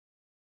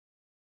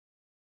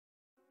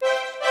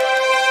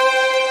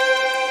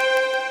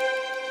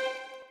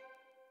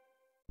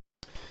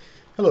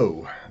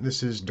Hello,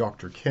 this is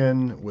Dr.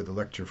 Ken with a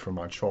lecture from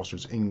my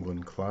Chaucer's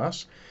England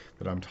class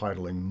that I'm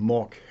titling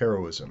Mock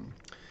Heroism.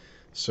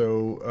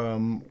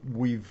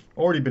 We've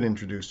already been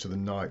introduced to the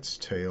Knight's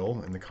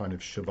Tale and the kind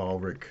of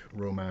chivalric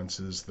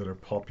romances that are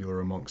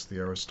popular amongst the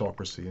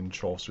aristocracy in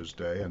Chaucer's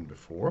day and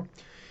before.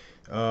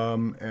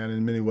 And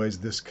in many ways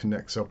this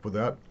connects up with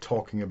that,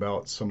 talking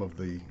about some of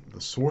the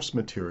source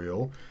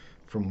material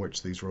from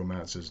which these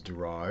romances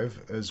derive,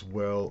 as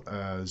well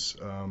as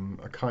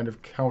a kind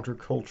of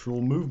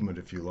countercultural movement,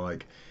 if you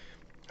like,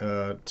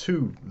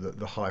 to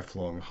the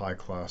high-flung,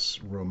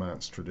 high-class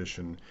romance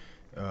tradition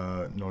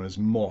known as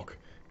mock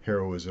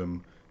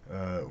heroism,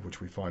 which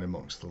we find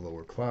amongst the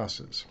lower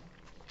classes.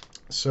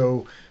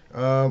 So,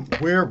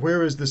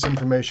 where is this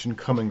information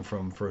coming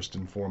from, first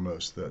and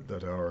foremost,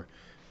 that our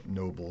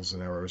nobles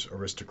and our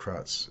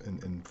aristocrats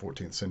in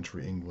 14th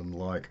century England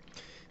like?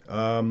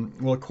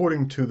 Well,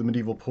 according to the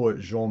medieval poet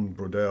Jean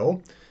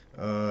Brodel,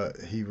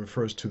 he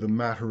refers to the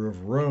matter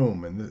of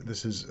Rome, and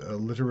this is a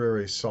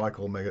literary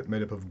cycle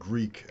made up of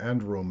Greek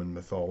and Roman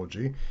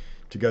mythology,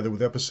 together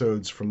with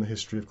episodes from the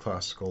history of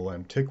classical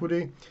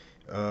antiquity,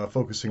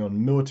 focusing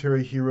on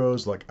military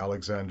heroes like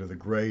Alexander the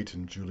Great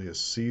and Julius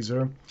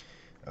Caesar.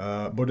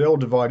 Brodel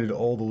divided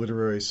all the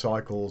literary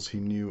cycles he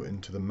knew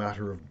into the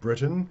matter of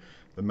Britain,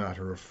 the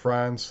matter of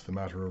France, the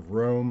matter of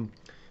Rome,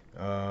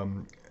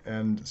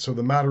 and so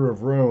the matter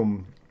of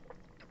Rome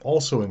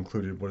also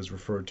included what is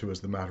referred to as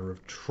the matter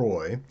of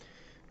Troy,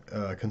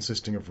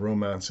 consisting of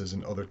romances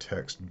and other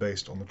texts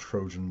based on the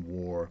Trojan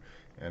War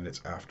and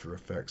its after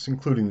effects,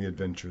 including the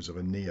adventures of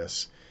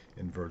Aeneas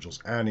in Virgil's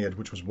Aeneid,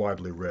 which was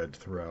widely read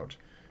throughout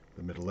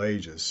the Middle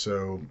Ages.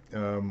 So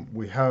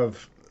we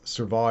have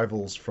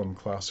survivals from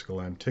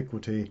classical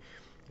antiquity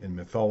in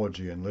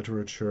mythology and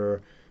literature,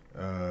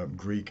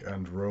 Greek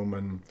and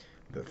Roman,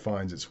 that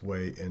finds its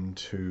way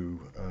into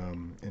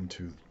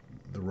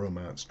the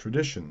Romance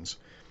traditions.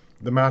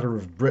 The matter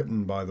of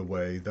Britain, by the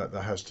way, that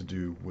has to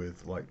do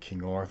with like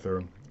King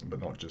Arthur,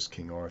 but not just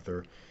King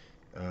Arthur,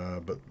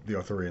 but the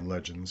Arthurian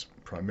legends.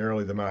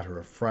 Primarily the matter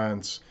of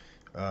France,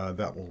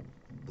 that will,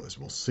 as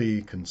we'll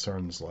see,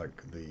 concerns like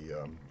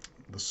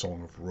the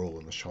Song of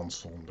Roland, the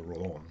Chanson de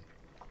Roland.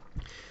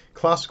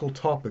 Classical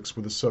topics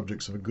were the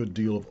subjects of a good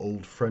deal of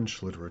Old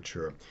French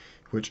literature,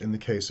 which in the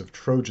case of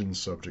Trojan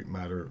subject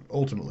matter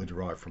ultimately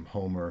derived from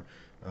Homer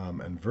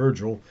and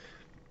Virgil,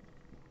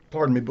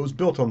 but was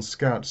built on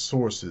scant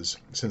sources,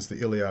 since the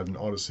Iliad and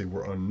Odyssey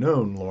were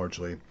unknown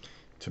largely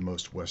to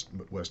most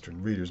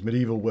Western readers.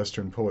 Medieval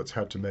Western poets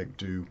had to make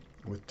do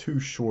with two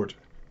short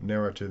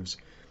narratives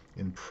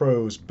in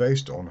prose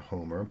based on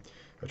Homer,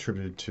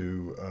 attributed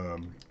to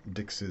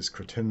Dixis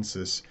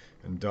Cretensis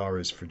and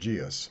Dares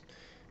Phrygius,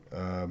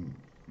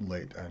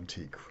 late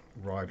antique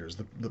writers.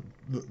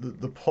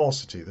 The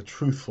paucity, the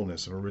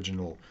truthfulness of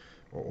original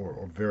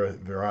or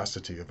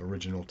veracity of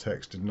original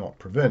text did not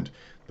prevent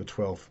the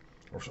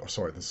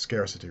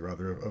scarcity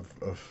rather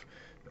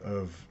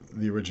of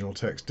the original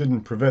text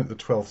didn't prevent the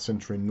 12th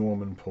century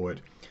Norman poet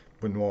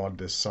Benoit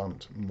de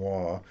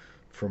Saint-Maur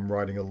from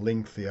writing a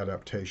lengthy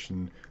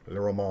adaptation, Le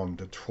Roman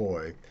de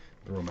Troie,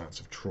 the Romance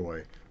of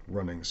Troy,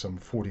 running some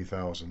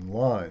 40,000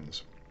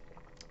 lines.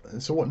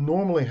 And so what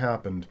normally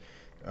happened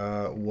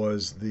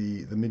was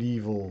the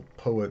medieval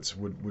poets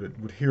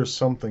would hear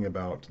something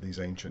about these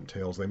ancient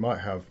tales. They might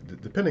have,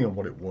 depending on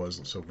what it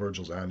was, so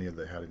Virgil's Aeneid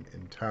they had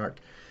intact,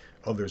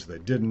 others they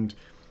didn't,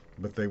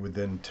 but they would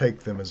then take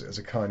them as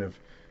a kind of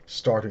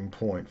starting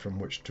point from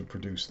which to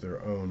produce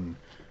their own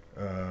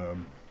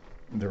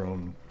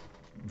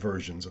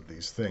versions of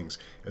these things.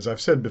 As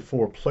I've said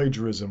before,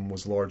 plagiarism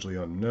was largely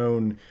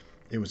unknown.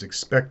 It was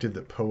expected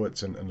that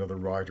poets and other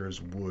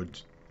writers would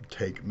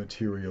take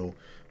material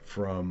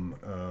from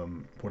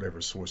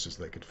whatever sources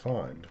they could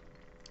find.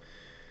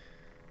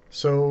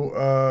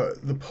 So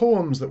the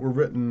poems that were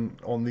written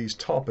on these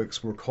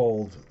topics were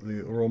called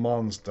the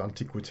Romans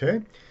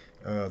d'Antiquité,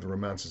 the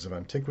Romances of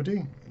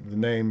Antiquity. The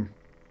name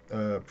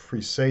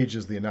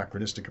presages the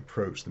anachronistic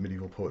approach the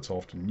medieval poets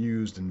often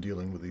used in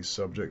dealing with these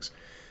subjects.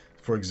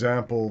 For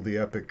example, the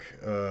epic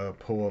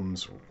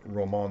poems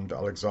Roman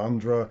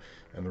d'Alexandre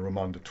and the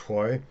Roman de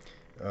Troie,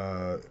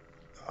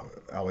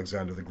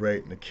 Alexander the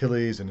Great and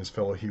Achilles and his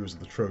fellow heroes of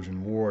the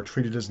Trojan War are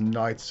treated as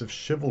knights of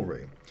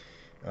chivalry.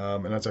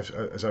 And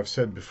as I've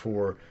said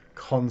before,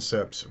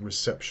 concepts,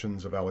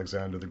 receptions of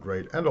Alexander the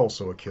Great and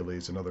also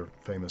Achilles and other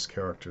famous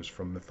characters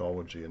from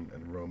mythology and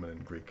Roman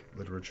and Greek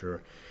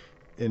literature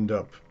end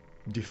up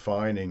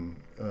defining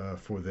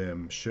for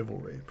them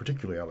chivalry,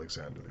 particularly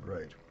Alexander the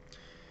Great.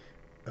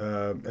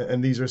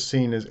 And these are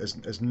seen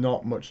as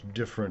not much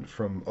different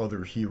from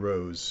other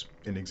heroes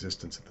in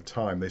existence at the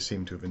time. They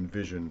seem to have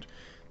envisioned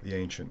the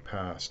ancient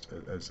past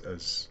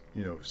as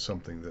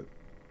something that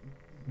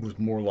was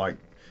more like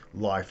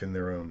life in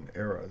their own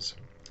eras.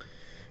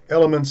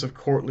 Elements of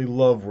courtly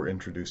love were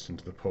introduced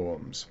into the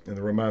poems. In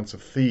the Romance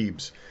of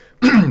Thebes,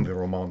 the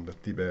Roman de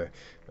Thibes,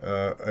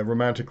 a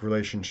romantic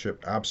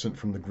relationship absent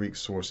from the Greek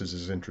sources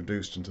is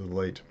introduced into the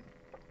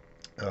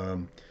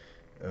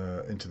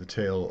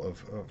tale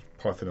of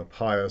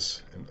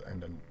Parthenopaeus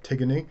and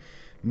Antigone,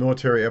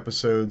 Military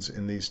episodes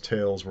in these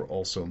tales were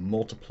also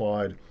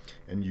multiplied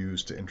and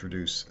used to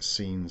introduce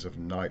scenes of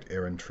knight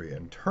errantry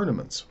and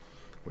tournaments,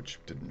 which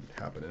didn't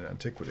happen in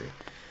antiquity.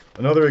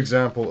 Another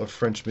example of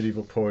French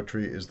medieval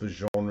poetry is the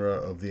genre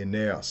of the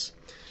Aeneas,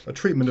 a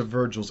treatment of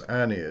Virgil's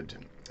Aeneid,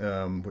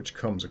 which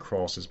comes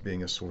across as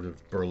being a sort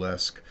of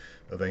burlesque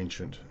of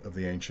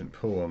the ancient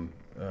poem.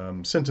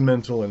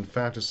 Sentimental and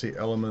fantasy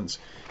elements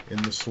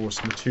in the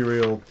source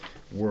material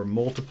were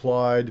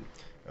multiplied,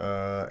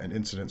 and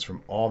incidents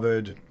from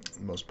Ovid,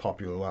 the most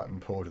popular Latin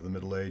poet of the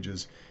Middle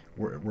Ages,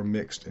 were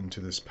mixed into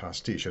this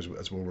pastiche.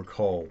 As we'll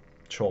recall,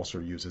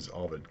 Chaucer uses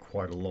Ovid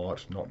quite a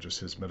lot, not just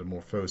his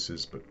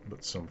Metamorphoses,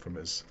 but some from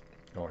his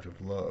Art of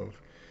Love.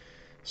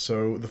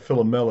 So the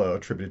Philomela,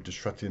 attributed to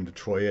Chrétien de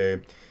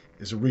Troyes,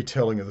 is a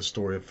retelling of the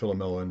story of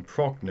Philomela and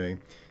Procne,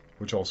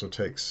 which also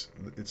takes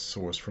its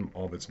source from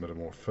Ovid's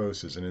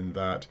Metamorphoses, and in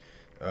that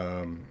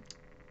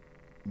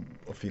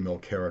a female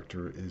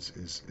character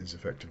is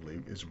effectively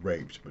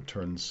raped, but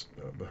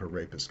her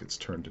rapist gets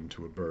turned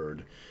into a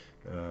bird.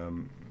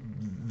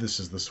 This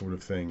is the sort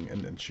of thing,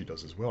 and she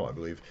does as well, I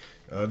believe.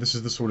 This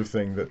is the sort of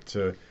thing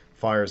that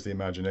fires the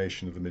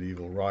imagination of the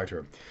medieval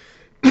writer.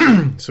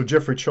 So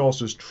Geoffrey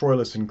Chaucer's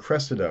Troilus and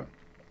Cressida,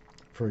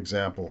 for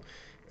example,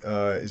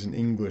 is an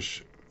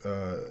English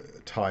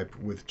type,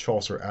 with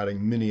Chaucer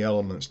adding many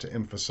elements to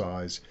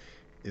emphasize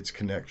its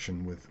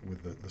connection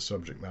with the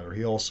subject matter.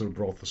 He also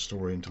brought the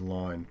story into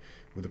line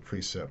with the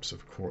precepts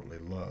of courtly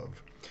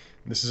love.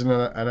 This is an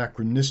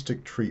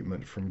anachronistic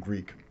treatment from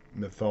Greek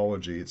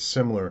mythology. It's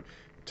similar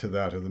to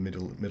that of the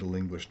Middle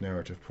English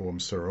narrative poem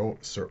Sir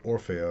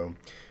Orfeo,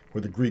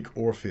 where the Greek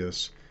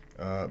Orpheus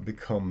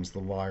becomes the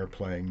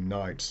lyre-playing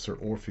knight Sir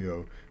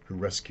Orfeo, who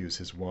rescues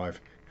his wife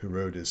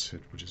Herodes,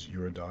 which is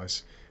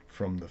Eurydice,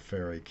 from the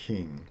fairy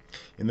king.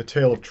 In the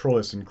tale of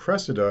Troilus and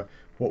Cressida,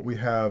 what we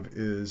have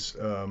is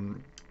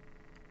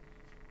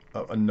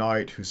a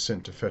knight who's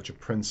sent to fetch a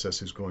princess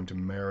who's going to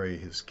marry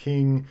his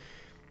king.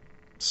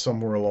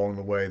 Somewhere along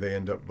the way, they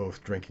end up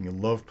both drinking a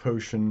love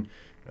potion,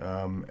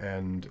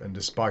 and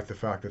despite the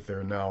fact that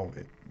they're now,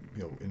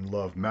 in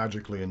love,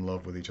 magically in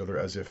love with each other,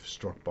 as if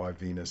struck by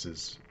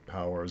Venus's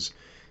powers,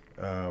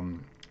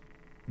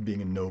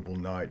 being a noble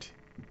knight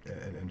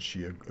and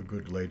she a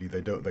good lady,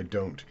 they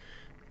don't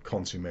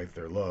consummate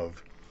their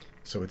love.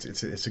 So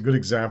it's a good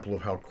example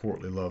of how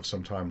courtly love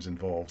sometimes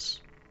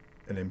involves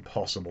an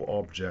impossible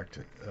object,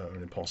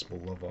 an impossible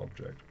love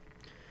object.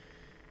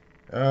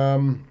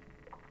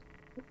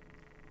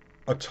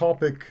 A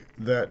topic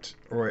that,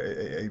 or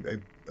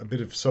a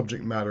bit of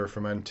subject matter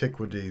from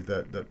antiquity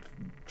that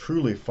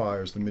truly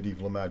fires the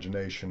medieval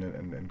imagination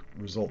and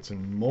results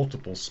in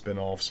multiple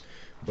spin-offs,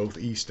 both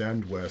east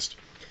and west,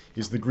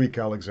 is the Greek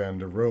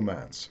Alexander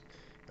romance.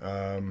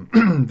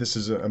 This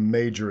is a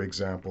major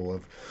example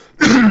of,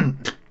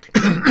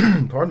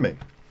 pardon me,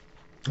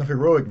 of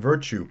heroic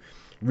virtue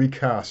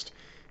recast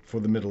for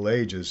the Middle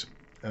Ages,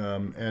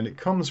 and it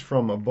comes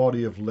from a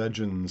body of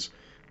legends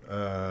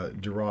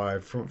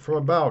derived from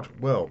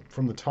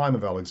the time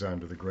of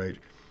Alexander the Great,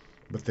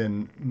 but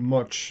then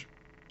much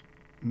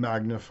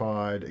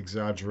magnified,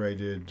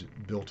 exaggerated,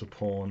 built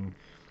upon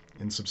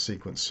in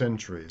subsequent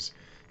centuries.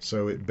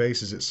 So it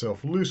bases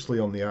itself loosely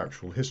on the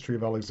actual history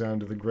of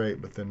Alexander the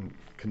Great, but then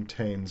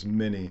contains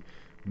many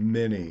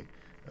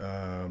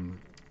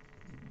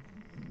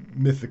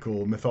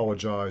mythical,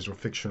 mythologized, or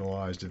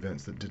fictionalized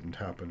events that didn't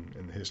happen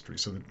in the history.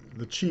 So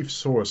the chief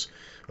source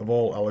of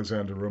all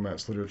Alexander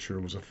Romance literature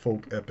was a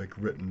folk epic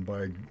written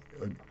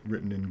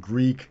in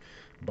Greek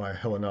by a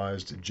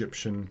Hellenized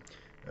Egyptian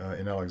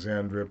in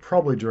Alexandria,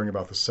 probably during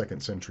about the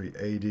 2nd century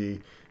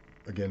AD,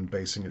 again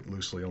basing it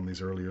loosely on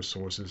these earlier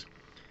sources.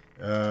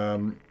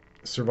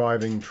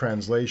 Surviving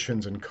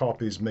translations and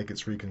copies make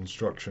its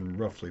reconstruction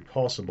roughly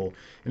possible,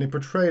 and it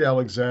portrayed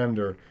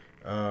Alexander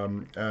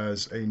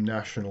as a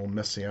national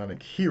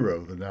messianic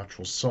hero, the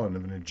natural son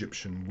of an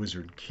Egyptian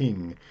wizard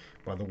king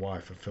by the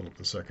wife of Philip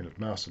II of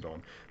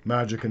Macedon.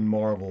 Magic and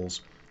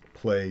marvels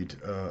played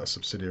a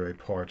subsidiary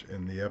part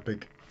in the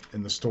epic.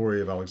 In the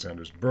story of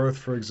Alexander's birth,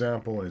 for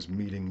example, and his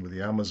meeting with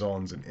the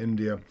Amazons in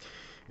India.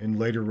 In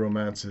later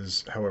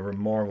romances, however,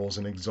 marvels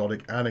and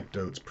exotic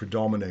anecdotes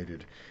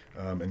predominated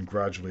and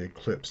gradually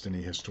eclipsed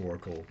any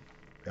historical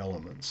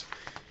elements.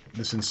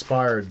 This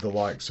inspired the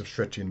likes of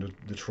Chrétien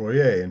de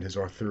Troyes and his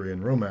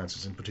Arthurian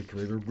romances, in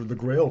particular the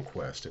Grail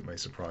quest, it may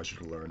surprise you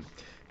to learn,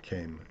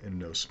 came in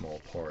no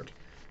small part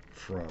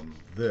from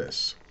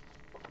this.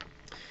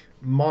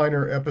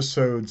 Minor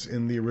episodes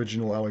in the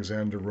original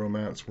Alexander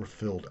romance were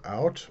filled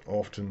out,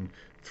 often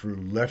through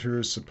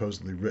letters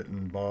supposedly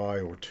written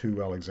by or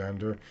to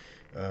Alexander,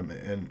 and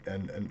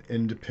an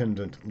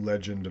independent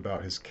legend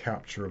about his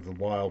capture of the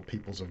wild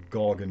peoples of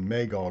Gog and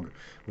Magog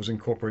was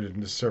incorporated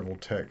into several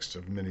texts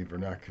of many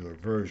vernacular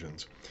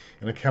versions.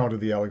 An account of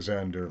the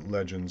Alexander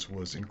legends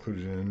was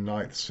included in a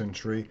 9th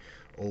century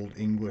Old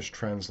English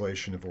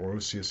translation of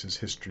Orosius's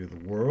History of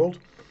the World.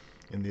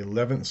 In the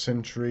 11th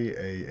century,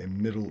 a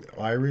Middle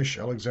Irish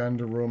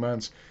Alexander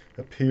romance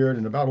appeared.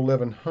 In about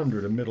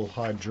 1100, a Middle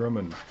High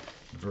German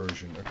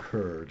version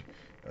occurred.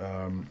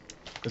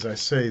 as I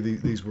say,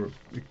 these were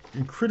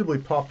incredibly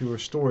popular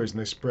stories, and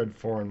they spread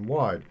far and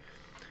wide.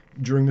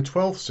 During the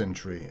 12th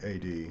century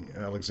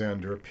AD,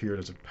 Alexander appeared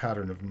as a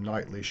pattern of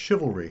knightly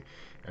chivalry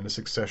and in a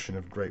succession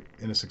of great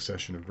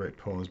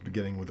poems,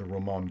 beginning with the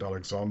Roman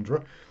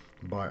d'Alexandre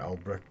by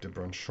Albrecht de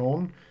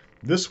Brantôme.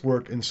 This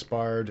work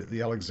inspired the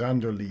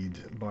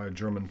Alexanderlied by a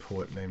German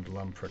poet named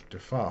Lamprecht de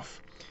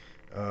Pfaff.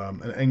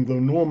 An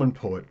Anglo-Norman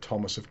poet,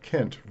 Thomas of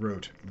Kent,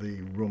 wrote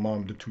the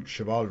Roman de toute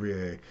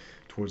chevalerie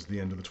towards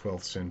the end of the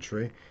 12th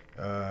century,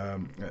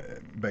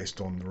 based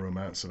on the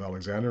romance of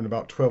Alexander. In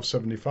about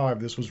 1275,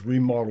 this was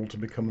remodeled to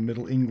become a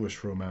Middle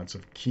English romance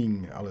of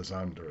King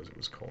Alexander, as it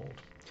was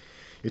called.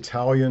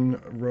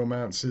 Italian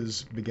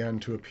romances began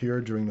to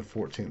appear during the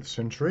 14th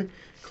century,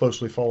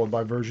 closely followed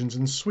by versions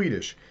in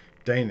Swedish,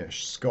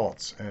 Danish,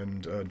 Scots,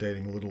 and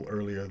dating a little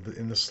earlier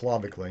in the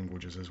Slavic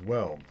languages as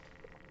well.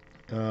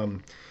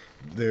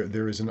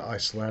 There is an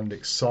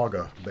Icelandic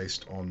saga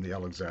based on the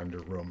Alexander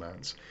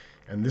romance.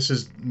 And this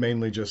is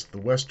mainly just the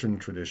Western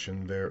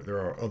tradition. There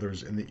are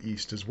others in the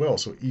East as well.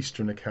 So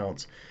Eastern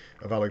accounts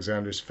of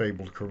Alexander's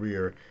fabled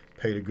career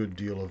paid a good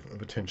deal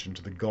of attention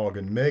to the Gog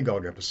and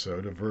Magog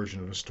episode, a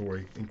version of the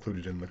story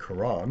included in the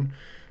Quran.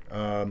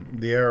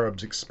 The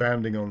Arabs,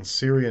 expanding on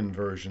Syrian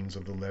versions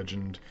of the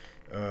legend,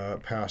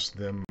 passed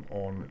them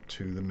on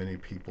to the many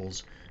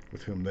peoples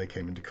with whom they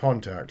came into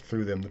contact.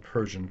 Through them, the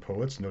Persian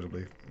poets,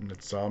 notably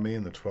Nizami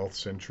in the 12th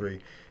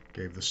century,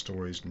 gave the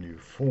stories new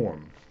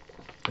form.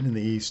 And in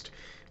the East,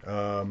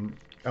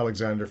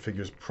 Alexander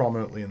figures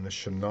prominently in the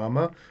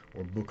Shahnameh,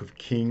 or Book of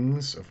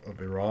Kings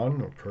of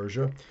Iran or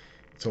Persia.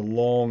 It's a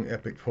long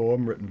epic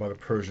poem written by the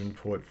Persian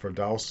poet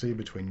Ferdowsi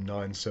between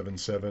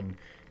 977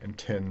 and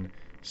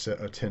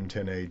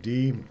 1010 AD,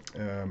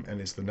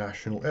 and is the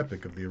national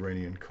epic of the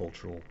Iranian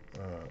cultural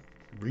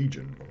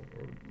region or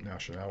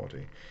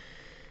nationality.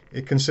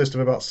 It consists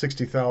of about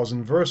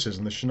 60,000 verses,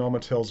 and the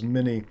Shahnameh tells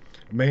mainly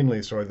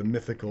the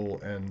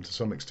mythical and to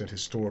some extent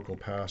historical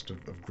past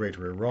of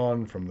Greater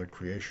Iran, from the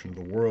creation of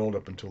the world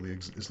up until the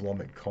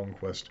Islamic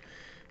conquest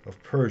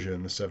of Persia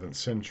in the 7th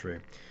century.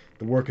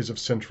 The work is of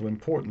central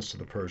importance to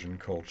the Persian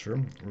culture,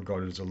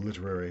 regarded as a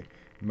literary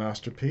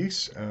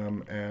masterpiece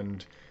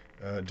and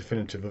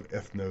definitive of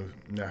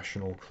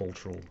ethno-national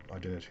cultural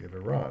identity of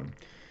Iran.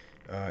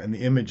 And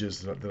the images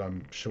that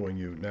I'm showing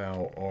you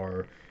now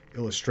are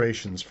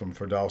illustrations from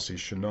Ferdowsi's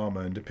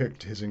Shahnameh and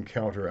depict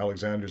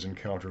Alexander's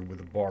encounter with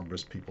the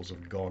barbarous peoples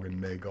of Gog and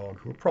Magog,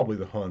 who are probably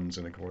the Huns,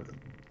 and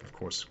of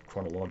course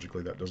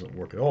chronologically that doesn't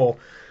work at all.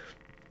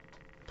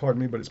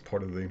 Pardon me, but it's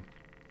part of the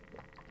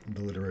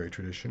literary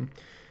tradition.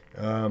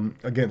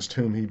 Against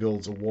whom he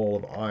builds a wall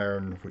of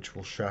iron which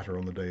will shatter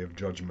on the day of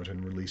judgment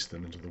and release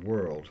them into the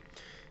world.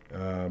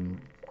 And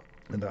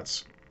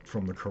that's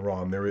from the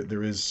Quran.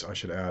 There is, I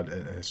should add,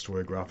 a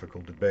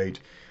historiographical debate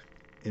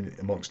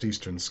amongst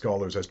Eastern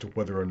scholars as to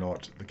whether or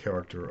not the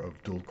character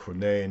of Dhul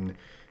Qurnayn,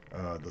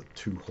 the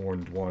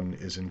two-horned one,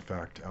 is in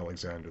fact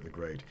Alexander the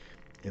Great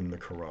in the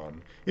Quran.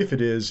 If it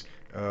is,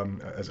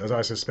 as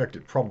I suspect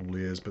it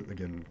probably is, but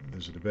again,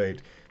 there's a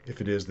debate.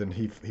 If it is, then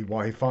he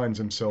finds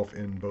himself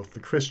in both the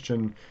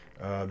Christian,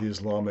 the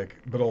Islamic,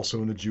 but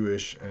also in the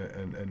Jewish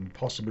and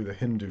possibly the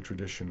Hindu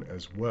tradition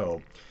as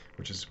well,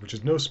 which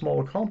is no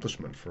small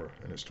accomplishment for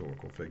an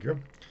historical figure.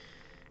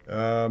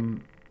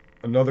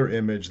 Another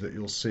image that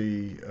you'll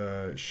see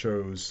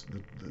shows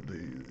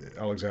the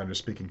Alexander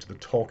speaking to the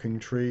talking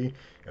tree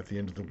at the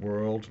end of the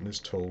world and is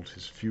told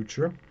his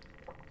future.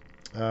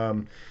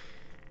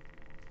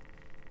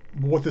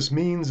 What this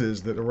means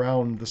is that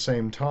around the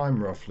same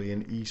time, roughly,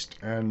 in East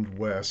and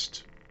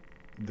West,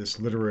 this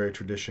literary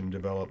tradition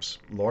develops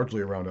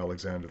largely around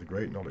Alexander the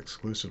Great, not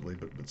exclusively,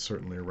 but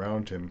certainly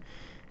around him.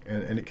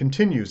 And it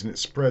continues and it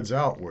spreads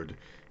outward.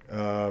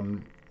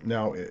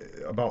 Now,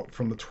 about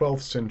from the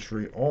 12th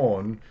century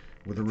on,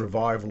 with a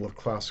revival of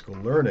classical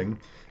learning,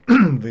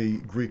 the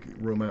Greek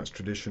Romance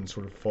tradition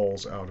sort of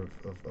falls out of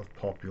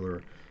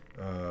popular,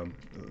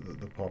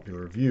 the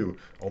popular view,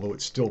 although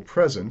it's still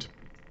present.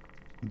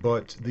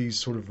 But these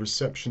sort of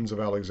receptions of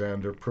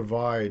Alexander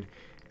provide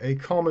a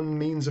common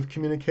means of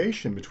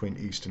communication between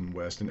East and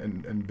West,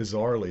 and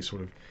bizarrely,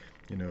 sort of,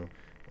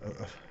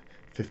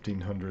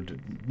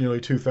 1,500, nearly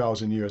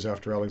 2,000 years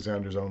after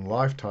Alexander's own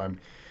lifetime,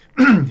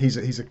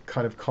 he's a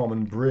kind of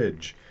common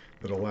bridge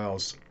that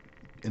allows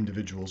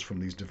individuals from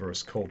these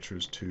diverse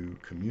cultures to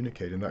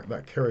communicate, and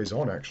that carries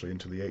on actually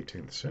into the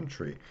 18th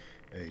century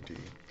AD.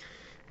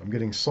 I'm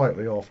getting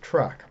slightly off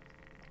track.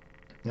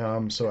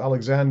 So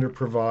Alexander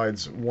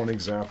provides one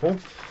example.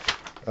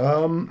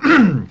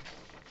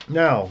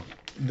 Now,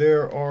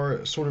 there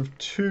are sort of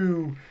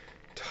two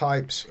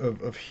types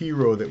of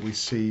hero that we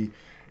see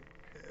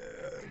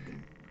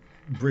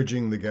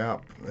bridging the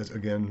gap, as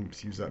again,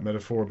 to use that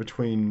metaphor,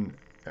 between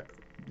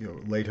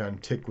late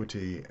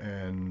antiquity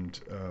and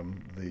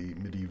the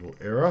medieval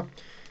era.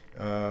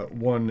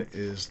 One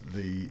is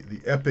the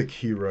epic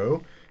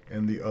hero,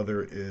 and the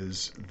other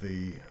is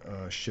the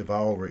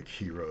chivalric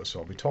hero. So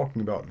I'll be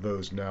talking about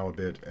those now a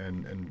bit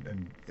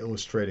and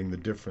illustrating the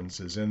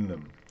differences in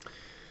them.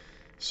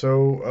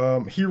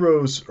 So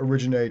heroes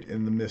originate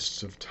in the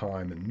mists of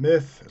time and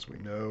myth, as we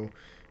know.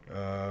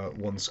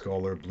 One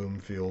scholar,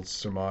 Bloomfield,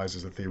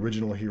 surmises that the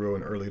original hero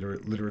in early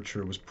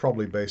literature was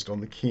probably based on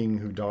the king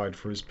who died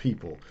for his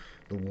people,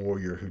 the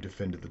warrior who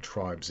defended the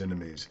tribe's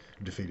enemies,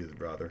 defeated it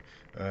rather.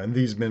 And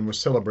these men were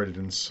celebrated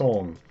in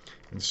song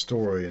and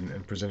story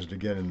and presented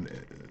again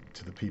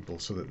to the people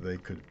so that they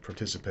could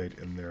participate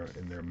in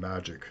their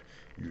magic,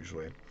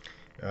 usually.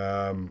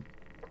 Um,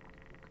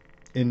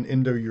 in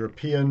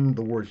Indo-European,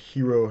 the word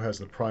hero has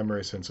the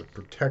primary sense of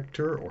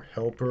protector or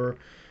helper,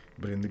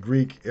 but in the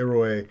Greek,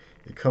 eroi,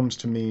 it comes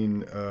to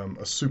mean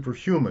a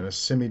superhuman, a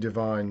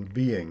semi-divine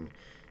being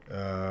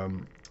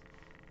um,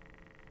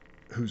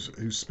 whose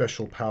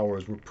special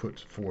powers were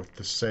put forth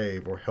to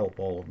save or help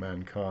all of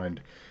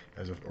mankind,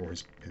 or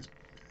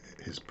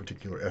his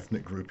particular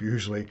ethnic group,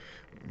 usually,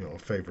 a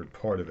favored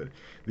part of it.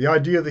 The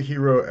idea of the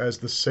hero as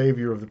the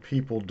savior of the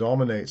people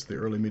dominates the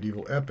early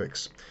medieval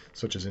epics,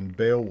 such as in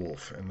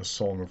Beowulf and the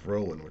Song of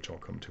Roland, which I'll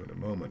come to in a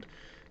moment.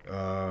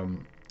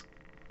 Um,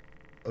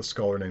 a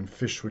scholar named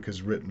Fishwick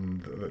has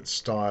written that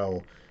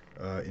style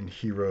in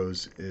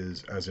heroes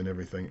is, as in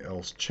everything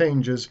else,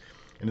 changes,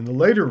 and in the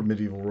later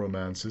medieval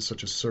romances,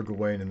 such as Sir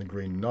Gawain and the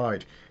Green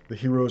Knight, the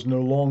hero is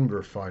no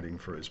longer fighting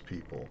for his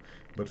people,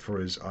 but for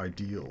his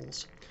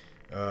ideals.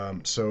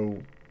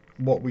 So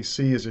what we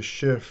see is a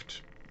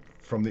shift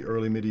from the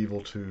early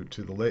medieval to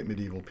the late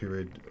medieval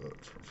period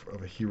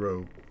of a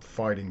hero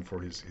fighting for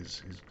his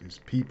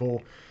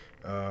people,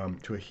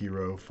 to a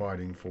hero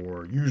fighting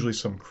for usually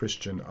some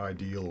Christian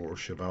ideal or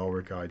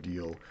chivalric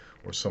ideal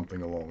or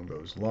something along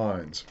those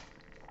lines.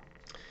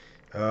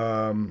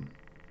 Um,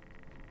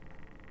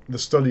 the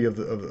study of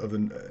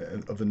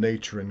the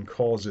nature and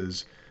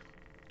cause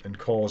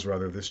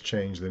rather this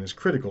change then is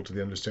critical to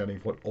the understanding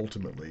of what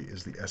ultimately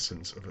is the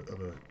essence of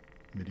a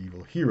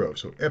medieval hero.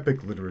 So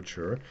epic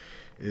literature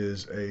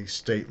is a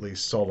stately,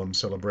 solemn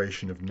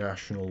celebration of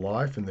national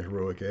life in the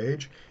heroic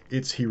age.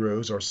 Its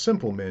heroes are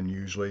simple men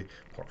usually,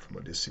 apart from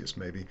Odysseus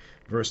maybe,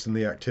 versed in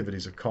the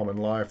activities of common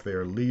life. They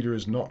are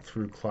leaders not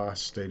through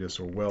class, status,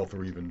 or wealth,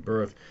 or even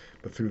birth,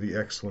 but through the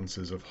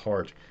excellences of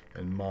heart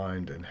and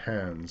mind and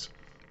hands.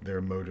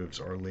 Their motives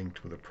are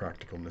linked with the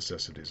practical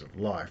necessities of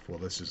life. Well,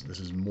 this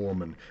is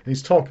Mormon, and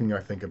he's talking,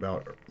 I think,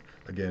 about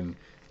again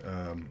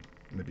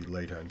maybe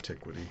late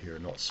antiquity here,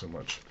 not so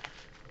much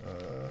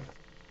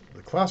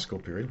the classical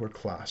period where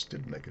class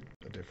did make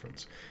a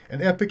difference.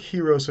 An epic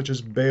hero such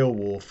as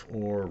Beowulf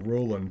or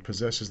Roland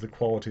possesses the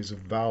qualities of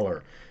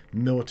valor,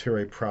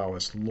 military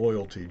prowess,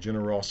 loyalty,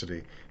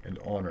 generosity, and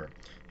honor.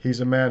 He's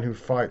a man who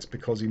fights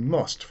because he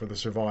must for the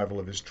survival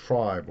of his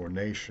tribe or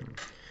nation.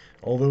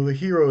 Although the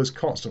hero is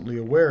constantly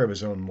aware of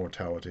his own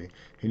mortality,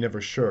 he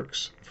never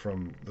shirks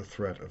from the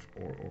threat of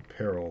or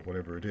peril,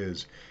 whatever it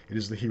is. It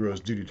is the hero's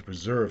duty to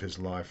preserve his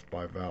life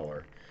by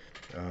valor.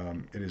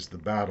 It is the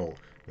battle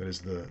that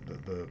is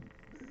it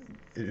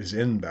is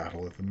in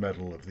battle that the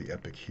mettle of the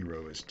epic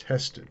hero is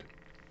tested.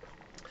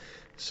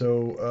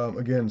 So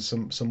again,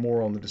 some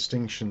more on the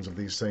distinctions of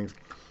these things.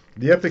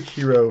 The epic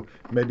hero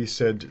may be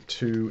said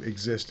to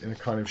exist in a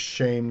kind of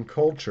shame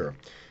culture,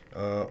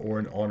 or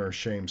an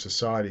honor-shame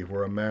society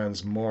where a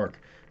man's a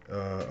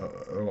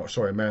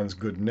man's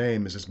good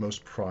name is his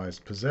most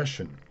prized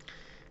possession.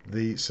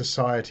 The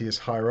society is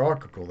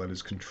hierarchical, that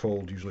is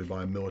controlled usually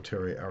by a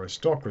military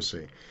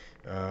aristocracy,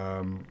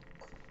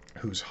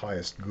 whose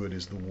highest good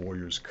is the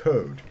warrior's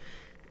code.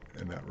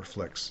 And that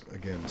reflects,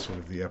 again, sort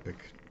of the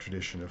epic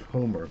tradition of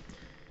Homer.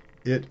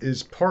 It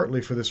is partly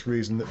for this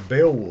reason that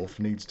Beowulf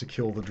needs to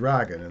kill the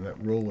dragon and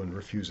that Roland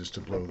refuses to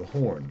blow the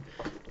horn.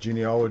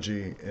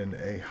 Genealogy in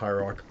a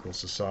hierarchical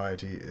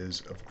society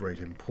is of great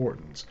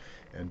importance,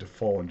 and to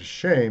fall into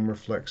shame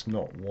reflects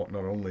not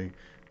only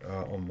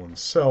on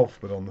oneself,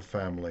 but on the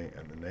family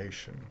and the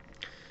nation.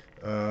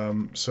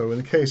 So in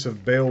the case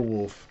of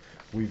Beowulf,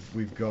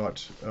 we've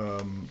got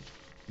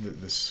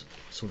this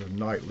sort of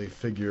knightly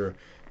figure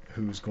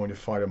who's going to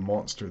fight a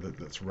monster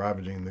that's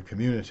ravaging the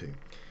community.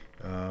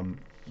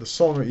 The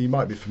song, you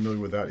might be familiar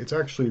with that.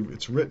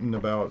 It's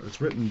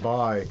written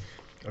by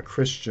a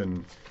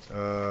Christian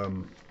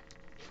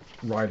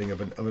writing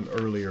of an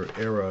earlier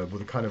era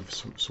with a kind of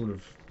sort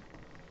of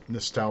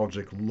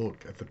nostalgic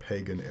look at the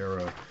pagan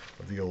era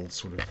of the old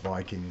sort of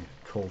Viking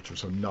culture.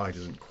 So knight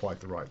isn't quite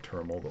the right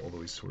term, although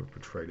he's sort of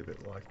portrayed a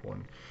bit like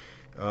one.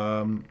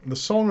 The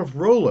Song of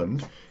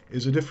Roland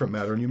is a different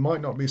matter, and you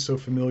might not be so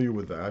familiar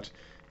with that.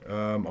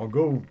 I'll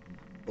go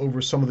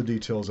over some of the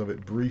details of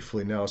it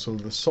briefly now. So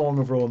the Song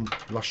of Roland,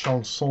 La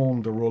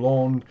Chanson de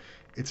Roland,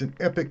 it's an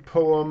epic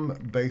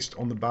poem based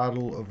on the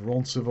Battle of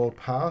Roncesvalles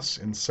Pass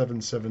in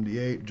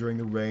 778 during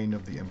the reign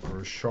of the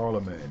Emperor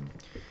Charlemagne.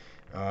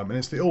 And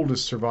it's the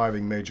oldest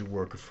surviving major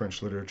work of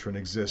French literature and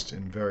exists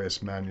in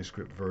various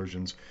manuscript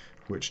versions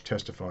which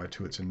testify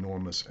to its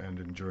enormous and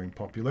enduring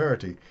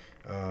popularity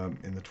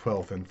in the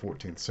 12th and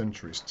 14th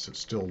centuries. It's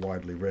still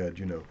widely read,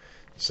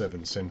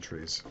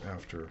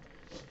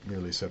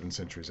 nearly 7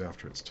 centuries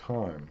after its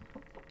time.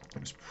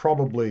 It was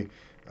probably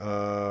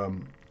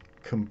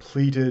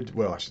completed,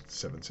 well, I should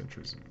 7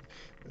 centuries.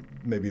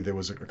 Maybe there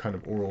was a kind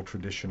of oral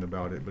tradition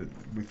about it, but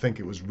we think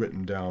it was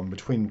written down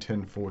between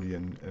 1040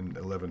 and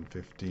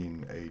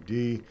 1115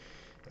 AD.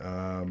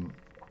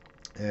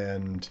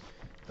 And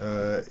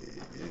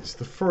it's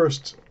the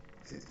first,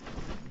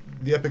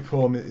 the epic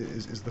poem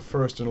is the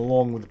first, and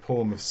along with the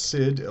poem of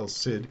Cid, El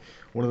Cid,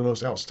 one of the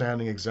most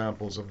outstanding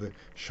examples of the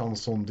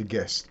chanson de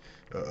geste,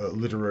 a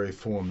literary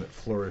form that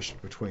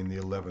flourished between the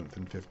 11th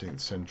and 15th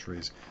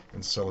centuries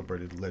and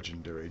celebrated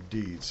legendary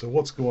deeds. So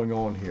what's going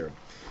on here?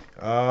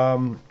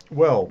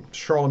 Well,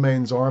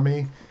 Charlemagne's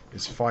army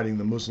is fighting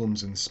the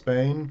Muslims in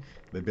Spain.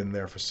 They've been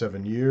there for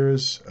 7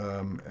 years,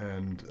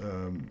 and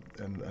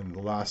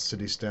the last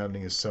city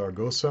standing is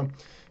Saragossa,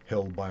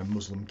 held by a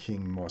Muslim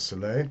king,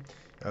 Marseille,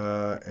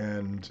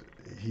 and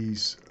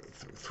he's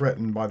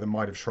threatened by the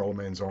might of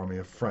Charlemagne's army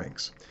of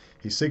Franks.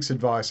 He seeks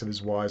advice of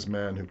his wise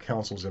man, who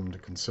counsels him to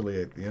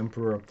conciliate the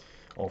emperor,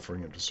 offering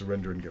him to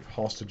surrender and give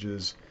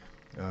hostages.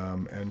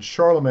 And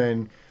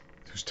Charlemagne,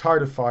 who's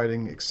tired of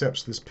fighting,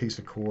 accepts this peace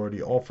accord.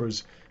 He offer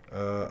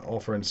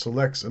and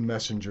selects a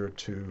messenger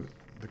to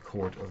the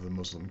court of the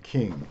Muslim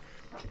king.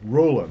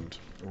 Roland,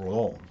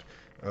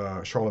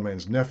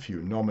 Charlemagne's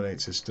nephew,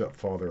 nominates his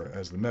stepfather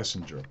as the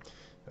messenger.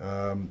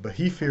 But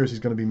he fears he's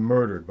going to be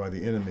murdered by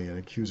the enemy and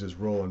accuses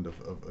Roland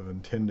of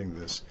intending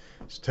this.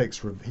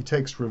 He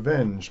takes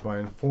revenge by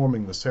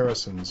informing the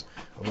Saracens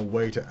of a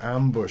way to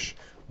ambush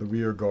the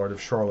rear guard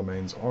of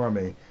Charlemagne's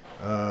army,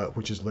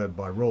 which is led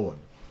by Roland,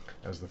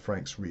 as the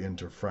Franks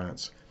re-enter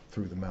France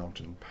through the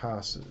mountain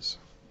passes.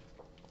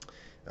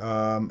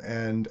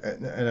 And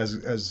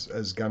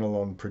as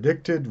Ganelon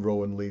predicted,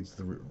 Roland leads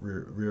the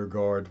rear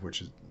guard,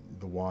 which is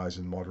the wise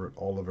and moderate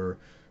Oliver,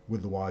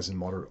 with the wise and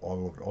moderate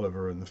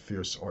Oliver and the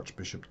fierce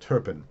Archbishop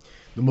Turpin.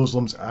 The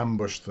Muslims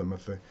ambush them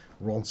at the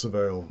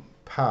Roncesvalles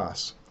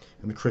Pass,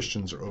 and the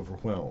Christians are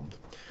overwhelmed.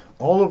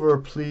 Oliver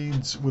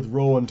pleads with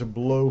Roland to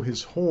blow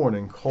his horn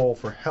and call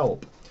for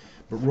help,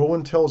 but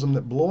Roland tells him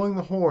that blowing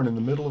the horn in the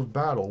middle of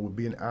battle would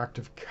be an act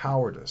of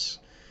cowardice.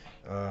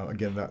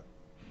 Again, that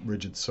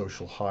rigid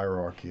social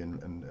hierarchy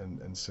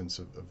and sense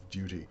of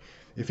duty.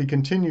 If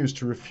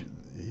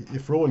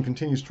Roland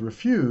continues to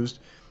refuse,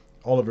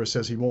 Oliver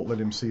says he won't let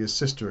him see his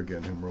sister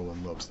again, whom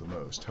Roland loves the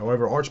most.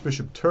 However,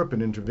 Archbishop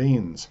Turpin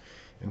intervenes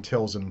and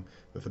tells him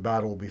that the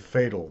battle will be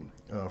fatal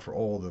for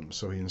all of them,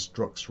 so he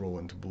instructs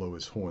Roland to blow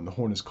his horn. The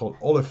horn is called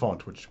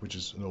olifant, which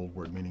is an old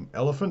word meaning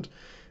elephant,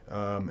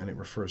 and it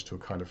refers to a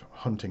kind of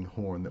hunting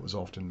horn that was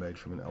often made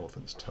from an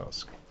elephant's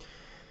tusk.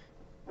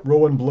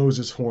 Roland blows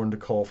his horn to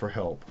call for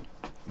help.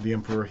 The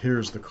emperor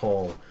hears the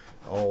call,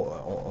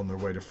 all on their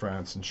way to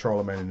France, and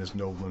Charlemagne and his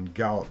noblemen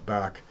gallop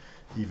back,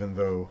 even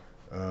though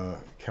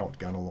Count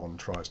Ganelon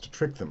tries to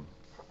trick them.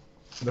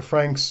 The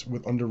Franks,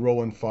 under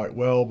Roland, fight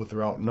well, but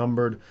they're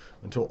outnumbered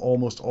until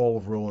almost all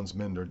of Roland's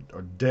men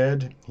are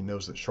dead. He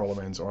knows that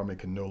Charlemagne's army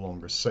can no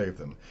longer save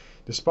them.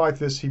 Despite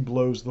this, he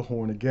blows the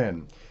horn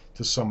again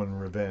to summon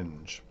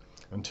revenge,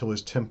 until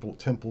his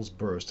temples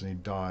burst and he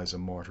dies a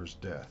martyr's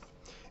death.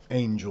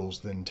 Angels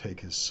then take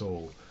his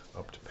soul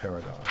up to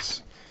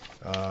paradise.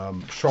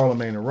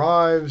 Charlemagne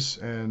arrives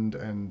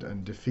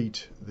and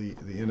defeat the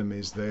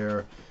enemies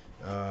there.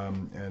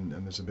 And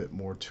there's a bit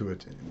more to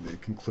it.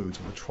 It concludes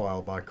with a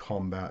trial by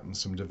combat and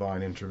some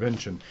divine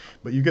intervention.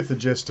 But you get the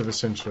gist of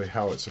essentially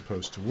how it's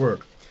supposed to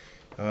work.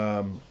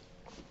 And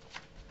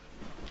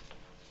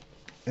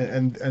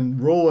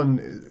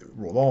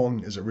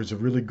Roland is a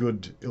really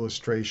good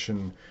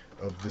illustration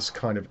of this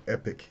kind of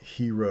epic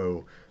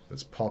hero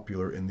that's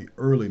popular in the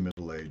early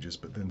Middle Ages,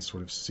 but then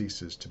sort of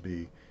ceases to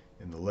be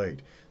in the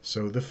late.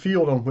 So the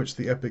field on which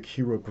the epic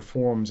hero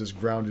performs is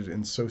grounded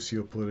in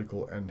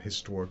socio-political and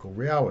historical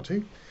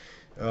reality.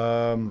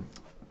 Charles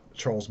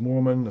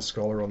Moorman, a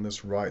scholar on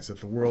this, writes that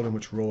the world in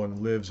which Roland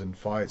lives and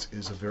fights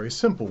is a very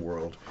simple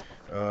world.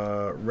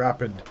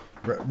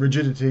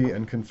 Rigidity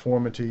and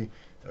conformity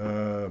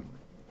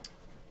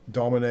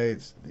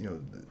dominates.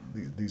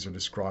 These are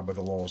described by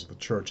the laws of the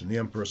church and the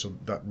emperor. So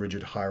that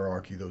rigid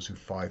hierarchy, those who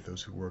fight,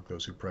 those who work,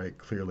 those who pray,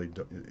 clearly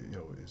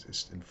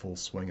is in full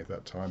swing at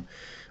that time.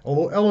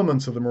 Although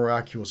elements of the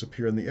miraculous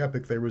appear in the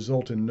epic, they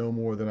result in no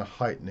more than a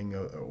heightening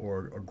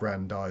or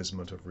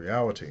aggrandizement of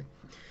reality.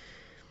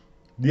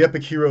 The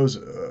epic heroes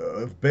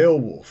of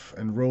Beowulf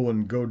and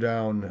Roland go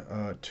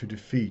down to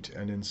defeat,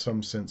 and in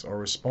some sense are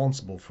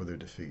responsible for their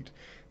defeat.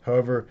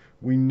 However,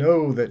 we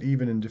know that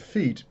even in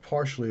defeat,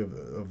 partially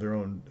of their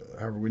own.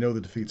 However, we know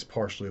the defeat's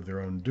partially of their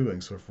own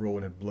doing. So if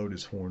Roland had blown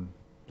his horn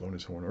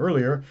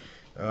earlier,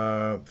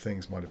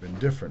 things might have been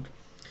different.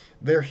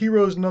 They're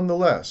heroes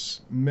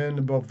nonetheless, men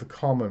above the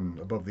common,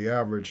 above the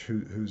average,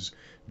 whose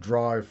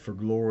drive for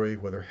glory,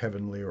 whether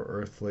heavenly or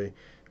earthly,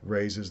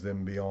 raises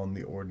them beyond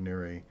the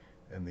ordinary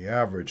and the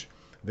average.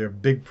 They're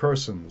big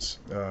persons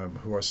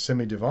who are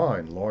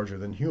semi-divine, larger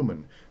than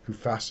human, who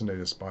fascinate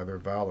us by their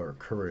valor,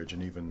 courage,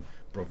 and even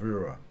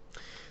bravura.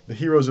 The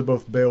heroes of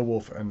both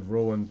Beowulf and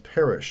Roland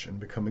perish and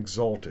become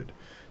exalted.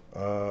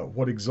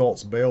 What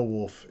exalts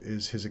Beowulf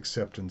is his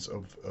acceptance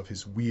of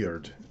his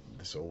weird,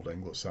 this old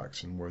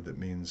Anglo-Saxon word that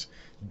means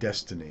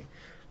destiny.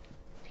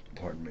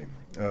 pardon me.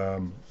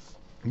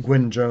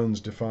 Gwyn Jones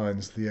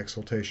defines the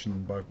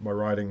exaltation by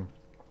writing,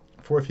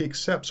 "For if he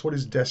accepts what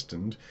is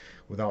destined,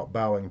 without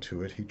bowing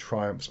to it, he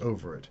triumphs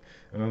over it.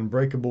 An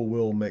unbreakable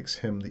will makes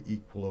him the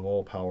equal of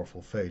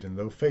all-powerful fate, and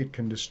though fate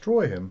can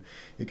destroy him,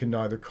 it can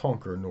neither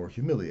conquer nor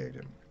humiliate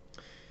him."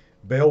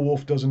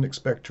 Beowulf doesn't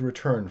expect to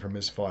return from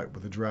his fight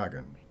with the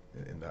dragon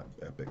in that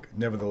epic.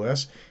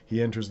 Nevertheless,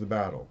 he enters the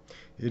battle.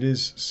 It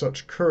is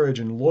such courage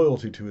and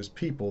loyalty to his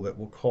people that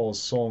will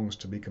cause songs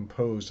to be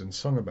composed and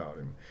sung about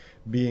him.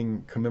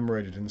 Being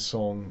commemorated in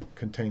song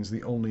contains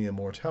the only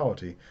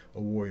immortality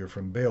a warrior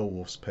from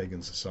Beowulf's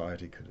pagan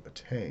society could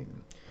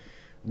attain.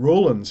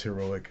 Roland's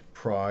heroic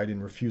pride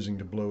in refusing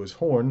to blow his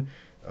horn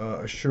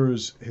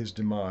assures his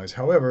demise.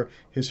 However,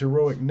 his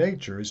heroic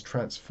nature is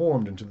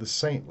transformed into the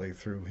saintly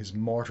through his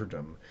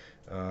martyrdom,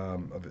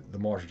 the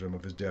martyrdom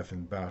of his death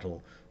in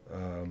battle,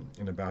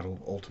 in a battle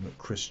of ultimate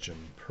Christian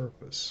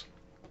purpose.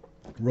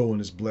 Roland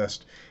is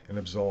blessed and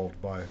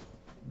absolved by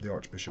the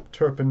Archbishop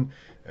Turpin,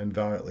 and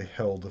valiantly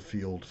held the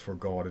field for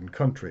God and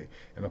country.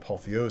 An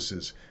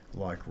apotheosis,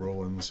 like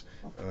Roland's,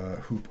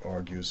 Hoop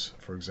argues,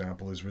 for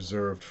example, is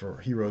reserved for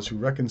heroes who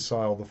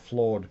reconcile the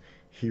flawed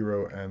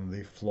hero and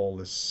the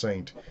flawless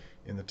saint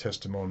in the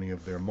testimony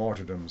of their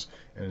martyrdoms,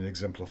 and in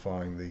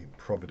exemplifying the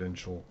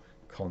providential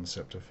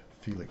concept of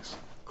felix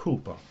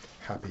culpa,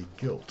 happy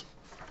guilt.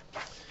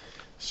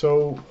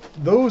 So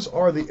those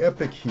are the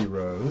epic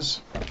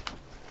heroes.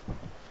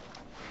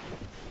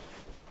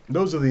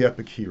 Those are the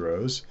epic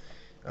heroes.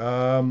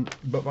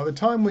 But by the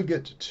time we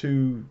get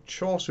to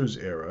Chaucer's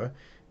era,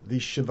 the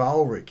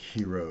chivalric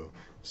hero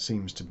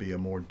seems to be a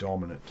more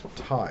dominant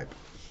type.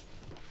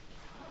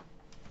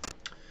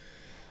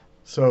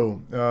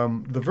 So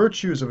the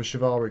virtues of a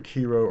chivalric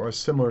hero are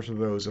similar to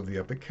those of the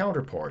epic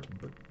counterpart,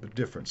 but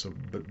different. So,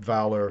 but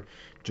valor,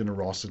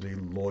 generosity,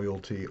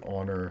 loyalty,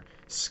 honor,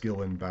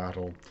 skill in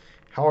battle.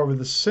 However,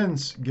 the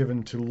sense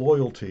given to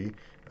loyalty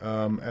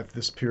at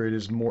this period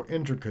is more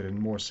intricate and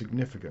more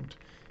significant.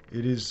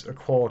 It is a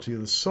quality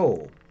of the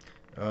soul.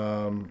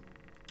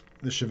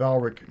 The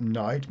chivalric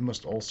knight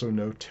must also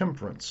know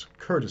temperance,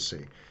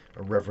 courtesy,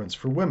 a reverence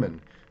for women,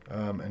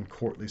 and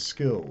courtly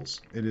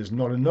skills. It is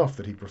not enough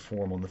that he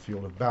perform on the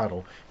field of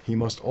battle. He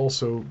must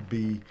also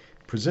be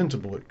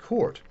presentable at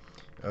court.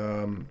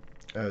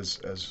 As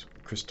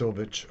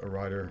Christovich, a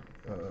writer,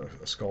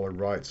 a scholar,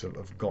 writes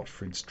of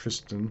Gottfried's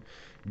Tristan,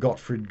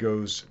 Gottfried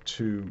goes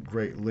to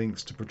great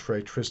lengths to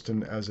portray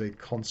Tristan as a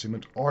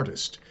consummate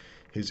artist.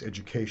 His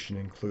education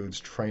includes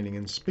training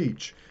in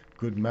speech,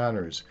 good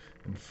manners,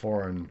 and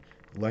foreign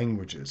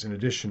languages, in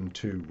addition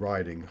to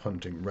riding,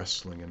 hunting,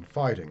 wrestling, and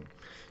fighting.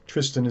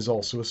 Tristan is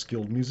also a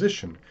skilled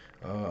musician,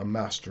 a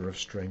master of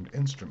stringed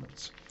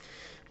instruments.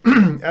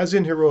 As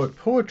in heroic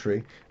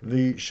poetry,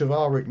 the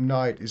chivalric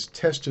knight is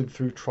tested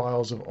through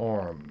trials of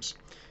arms.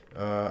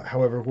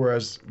 However,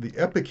 whereas the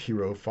epic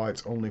hero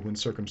fights only when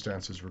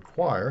circumstances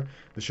require,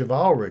 the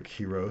chivalric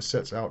hero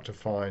sets out to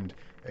find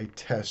a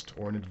test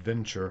or an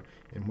adventure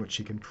in which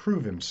he can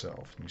prove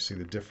himself. You see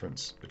the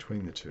difference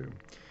between the two.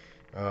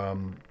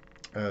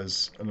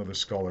 As another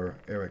scholar,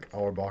 Eric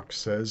Auerbach,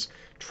 says,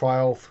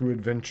 trial through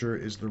adventure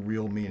is the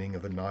real meaning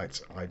of the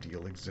knight's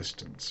ideal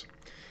existence.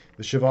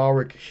 The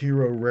chivalric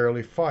hero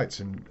rarely fights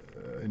in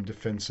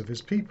defense of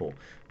his people,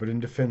 but in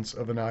defense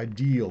of an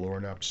ideal or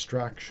an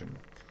abstraction.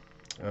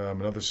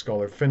 Another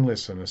scholar,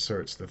 Finlayson,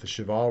 asserts that the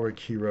chivalric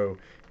hero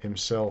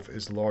himself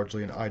is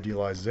largely an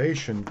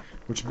idealization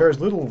which bears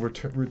little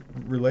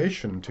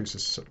relation to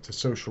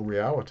social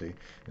reality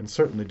and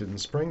certainly didn't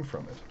spring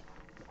from it.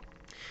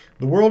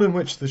 The world in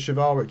which the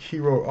chivalric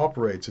hero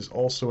operates is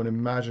also an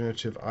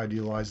imaginative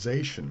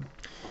idealization.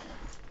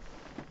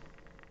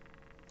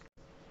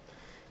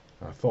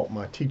 I thought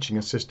my teaching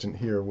assistant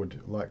here would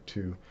like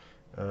to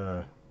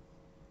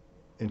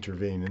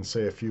intervene and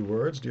say a few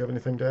words. Do you have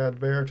anything to add,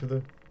 Bear, to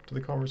the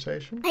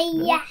conversation?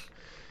 Yeah.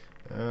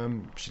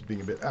 She's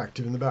being a bit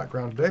active in the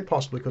background today,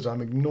 possibly because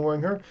I'm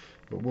ignoring her,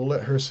 but we'll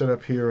let her sit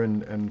up here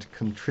and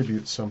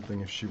contribute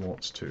something if she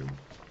wants to.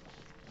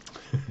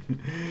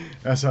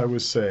 As I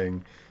was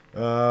saying,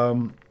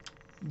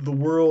 the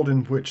world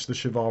in which the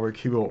chivalric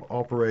hero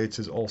operates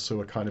is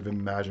also a kind of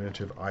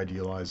imaginative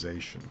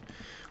idealization.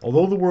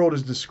 Although the world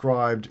is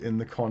described in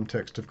the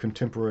context of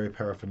contemporary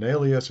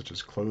paraphernalia, such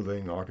as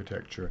clothing,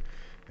 architecture,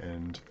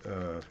 and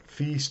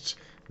feasts,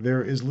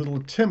 there is little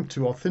attempt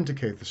to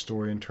authenticate the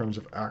story in terms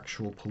of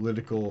actual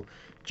political,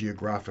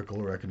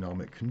 geographical, or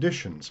economic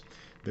conditions.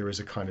 There is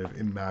a kind of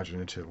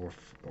imaginative or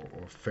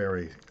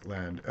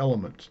fairyland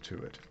element to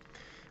it.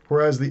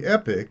 Whereas the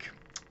epic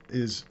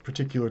is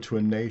particular to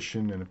a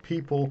nation and a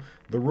people,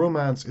 the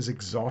romance is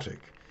exotic,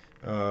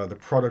 the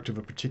product of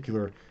a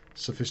particular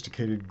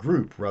sophisticated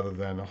group rather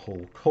than a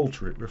whole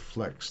culture. It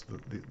reflects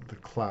the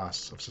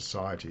class of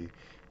society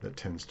that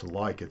tends to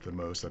like it the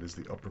most, that is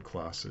the upper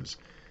classes.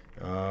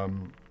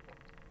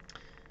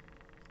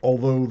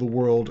 Although the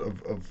world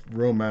of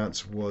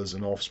romance was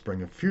an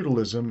offspring of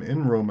feudalism,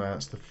 in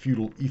romance the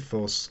feudal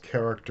ethos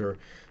character,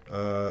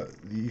 the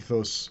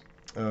ethos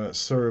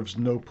serves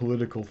no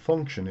political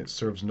function. It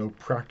serves no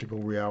practical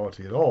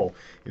reality at all.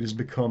 It has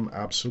become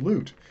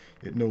absolute.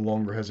 It no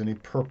longer has any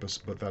purpose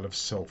but that of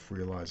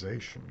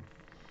self-realization.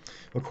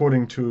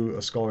 According to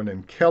a scholar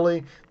named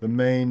Kelly, the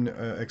main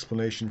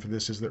explanation for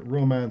this is that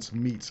romance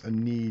meets a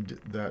need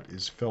that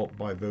is felt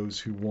by those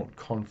who want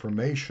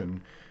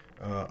confirmation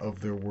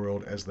of their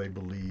world as they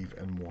believe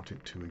and want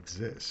it to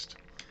exist.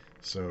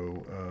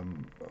 So,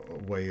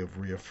 a way of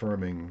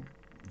reaffirming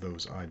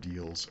those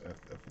ideals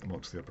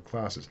amongst the upper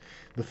classes.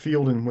 The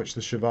field in which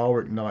the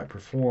chivalric knight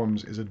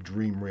performs is a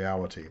dream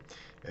reality,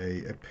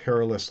 a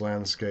perilous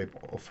landscape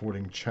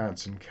affording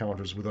chance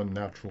encounters with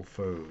unnatural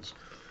foes.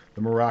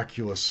 The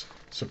miraculous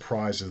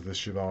surprises the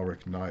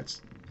chivalric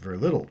knights very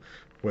little,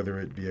 whether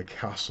it be a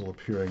castle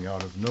appearing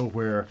out of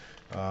nowhere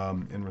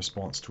in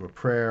response to a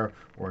prayer,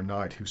 or a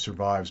knight who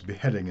survives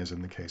beheading, as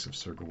in the case of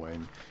Sir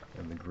Gawain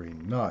and the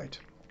Green Knight.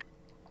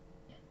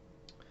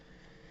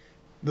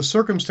 The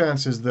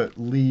circumstances that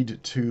lead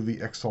to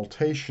the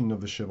exaltation of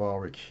the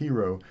chivalric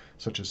hero,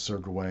 such as Sir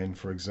Gawain,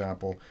 for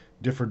example,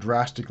 differ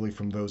drastically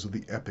from those of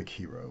the epic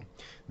hero.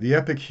 The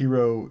epic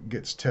hero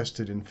gets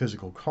tested in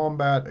physical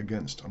combat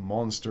against a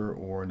monster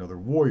or another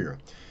warrior.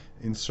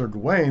 In Sir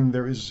Gawain,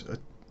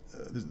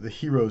 the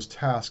hero's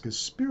task is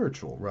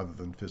spiritual rather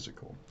than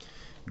physical.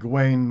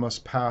 Gawain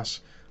must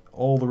pass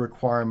all the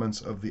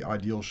requirements of the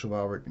ideal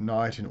chivalric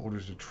knight in order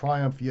to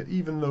triumph, yet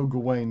even though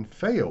Gawain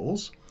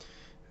fails,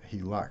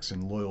 he lacks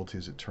in loyalty,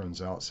 as it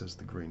turns out, says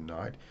the Green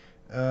Knight,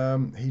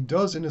 he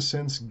does, in a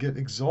sense, get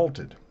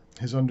exalted.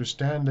 His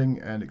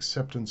understanding and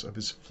acceptance of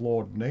his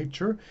flawed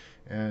nature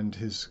and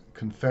his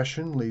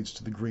confession leads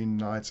to the Green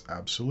Knight's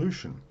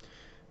absolution.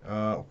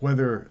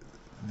 Whether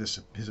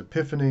his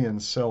epiphany and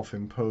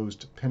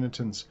self-imposed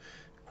penitence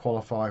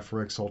qualify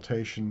for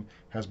exaltation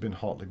has been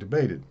hotly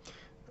debated.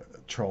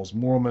 Charles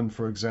Moorman,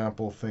 for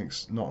example,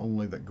 thinks not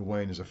only that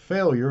Gawain is a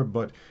failure,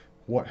 but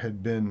what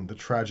had been the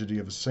tragedy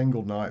of a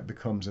single knight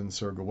becomes in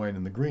Sir Gawain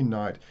and the Green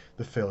Knight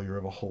the failure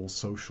of a whole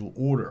social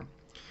order.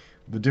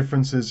 The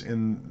differences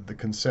in the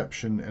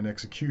conception and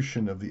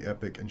execution of the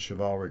epic and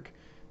chivalric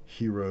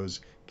heroes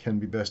can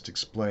be best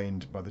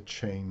explained by the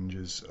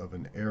changes of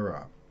an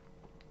era.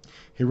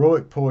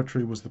 Heroic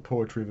poetry was the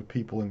poetry of a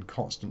people in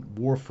constant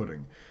war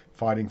footing,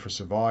 fighting for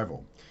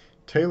survival.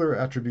 Taylor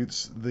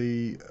attributes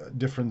the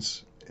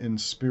difference in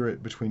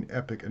spirit between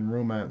epic and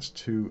romance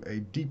to a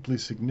deeply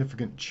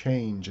significant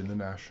change in the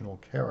national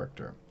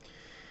character,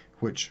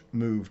 which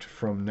moved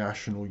from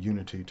national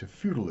unity to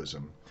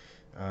feudalism,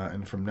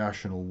 and from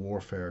national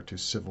warfare to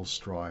civil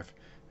strife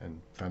and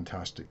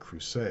fantastic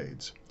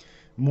crusades.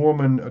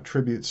 Moorman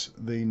attributes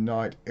the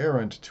knight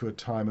errant to a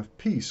time of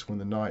peace when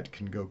the knight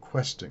can go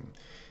questing.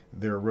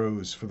 There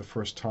arose for the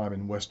first time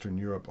in Western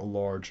Europe a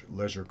large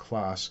leisure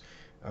class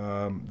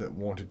that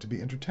wanted to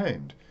be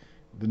entertained.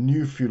 The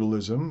new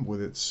feudalism,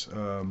 with its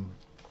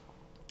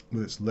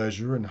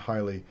leisure and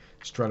highly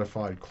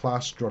stratified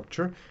class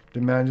structure,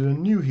 demanded a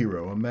new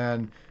hero, a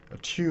man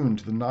attuned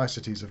to the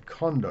niceties of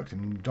conduct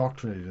and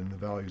indoctrinated in the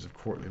values of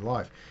courtly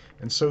life.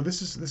 And so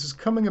this is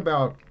coming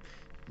about,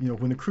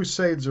 when the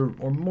Crusades are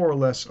more or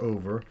less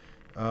over.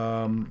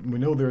 We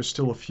know there's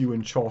still a few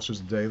in Chaucer's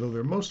day, though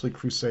they're mostly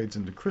crusades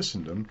into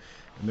Christendom,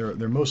 and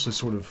they're mostly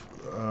sort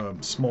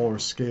of smaller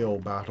scale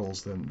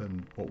battles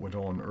than what went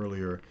on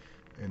earlier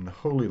in the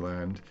Holy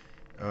Land.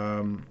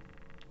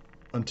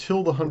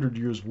 Until the 100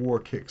 Years' War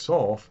kicks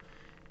off,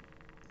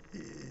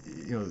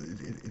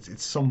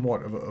 it's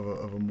somewhat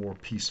of a more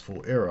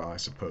peaceful era, I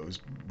suppose,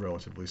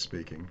 relatively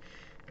speaking.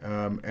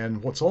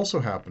 And what's also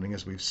happening,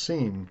 as we've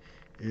seen,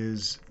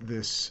 is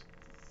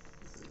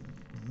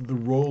the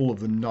role of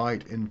the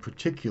knight in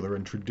particular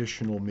in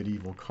traditional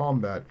medieval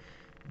combat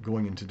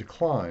going into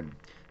decline,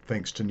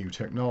 thanks to new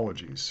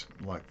technologies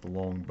like the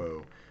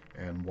longbow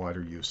and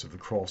wider use of the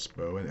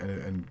crossbow,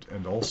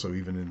 and also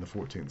even in the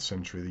 14th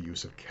century the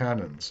use of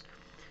cannons.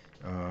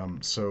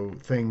 So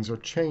things are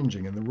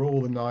changing, and the role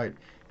of the knight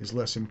is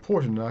less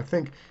important. And I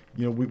think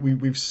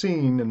we've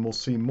seen, and we'll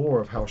see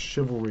more of how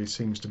chivalry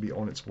seems to be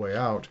on its way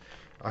out.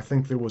 I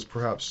think there was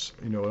perhaps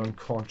an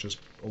unconscious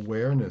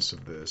awareness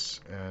of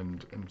this,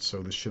 and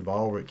so the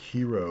chivalric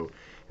hero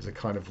is a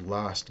kind of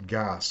last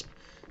gasp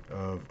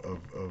of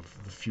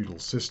the feudal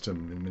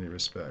system in many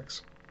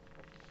respects.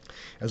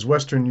 As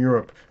Western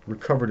Europe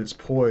recovered its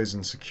poise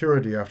and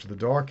security after the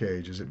Dark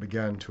Ages, it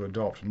began to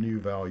adopt new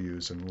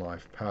values and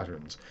life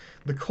patterns.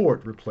 The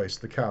court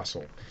replaced the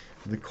castle.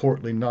 The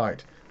courtly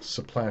knight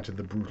supplanted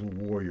the brutal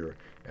warrior,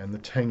 and the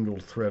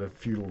tangled thread of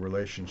feudal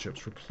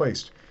relationships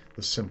replaced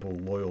the simple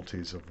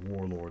loyalties of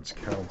warlords'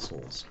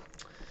 councils.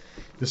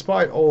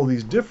 Despite all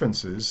these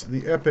differences,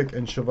 the epic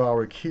and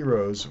chivalric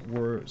heroes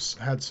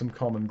had some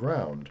common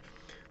ground.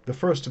 The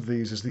first of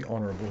these is the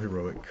honorable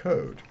heroic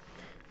code.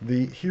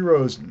 The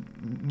heroes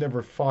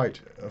never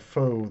fight a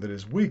foe that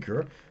is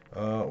weaker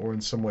or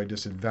in some way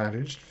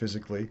disadvantaged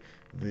physically.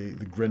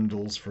 The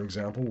Grendels, for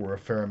example, were a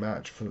fair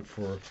match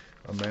for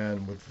a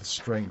man with the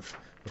strength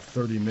of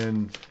 30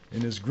 men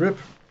in his grip.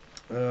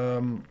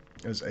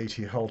 as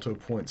A.T. Halto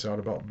points out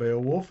about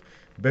Beowulf.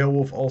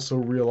 Beowulf, also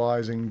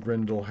realizing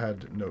Grendel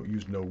had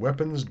used no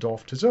weapons,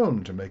 doffed his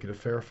own to make it a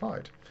fair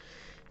fight.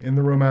 In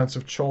the romance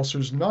of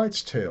Chaucer's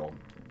Knight's Tale,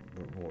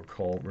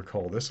 we'll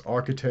recall this,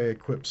 Arcite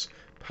equips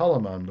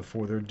Palamon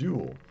before their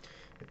duel.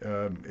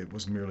 It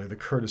was merely the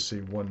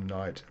courtesy one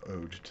knight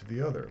owed to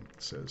the other,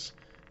 says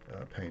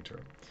Painter.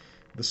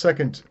 The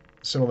second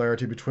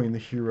similarity between the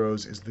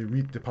heroes is the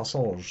rite de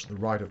passage, the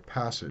rite of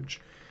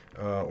passage,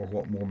 or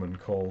what Mormon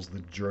calls the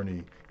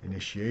journey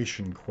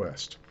initiation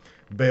quest.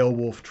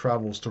 Beowulf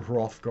travels to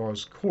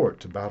Hrothgar's court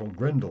to battle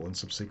Grendel and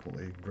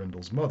subsequently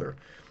Grendel's mother.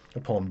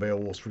 Upon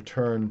Beowulf's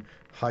return,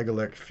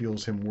 Hygelac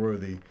feels him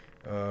worthy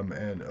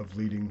and of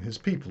leading his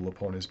people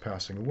upon his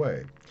passing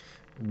away.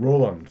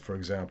 Roland, for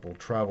example,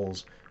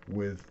 travels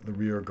with the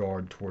rear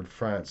guard toward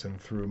France and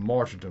through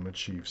martyrdom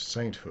achieves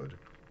sainthood.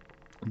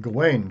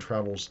 Gawain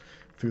travels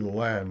through the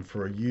land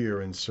for a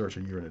year and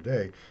a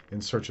day,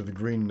 in search of the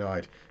Green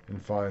Knight,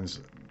 and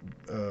finds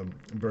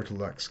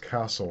Bertilac's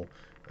castle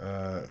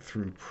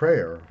through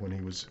prayer when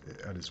he was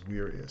at his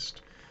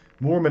weariest.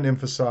 Moorman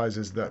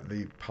emphasizes that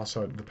the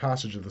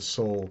passage of the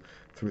soul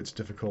through its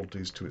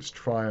difficulties to its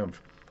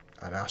triumph,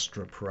 ad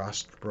astra per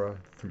astra,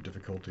 through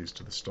difficulties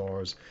to the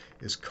stars,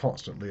 is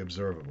constantly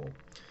observable.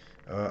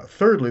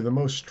 Thirdly, the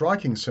most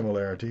striking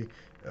similarity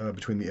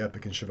between the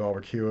epic and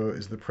chivalric hero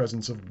is the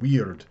presence of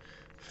weird,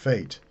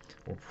 fate,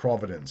 or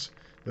providence.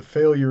 The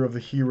failure of the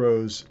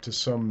heroes to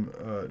some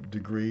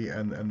degree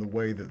and the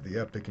way that the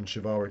epic and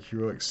chivalric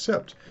hero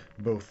accept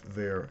both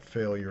their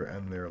failure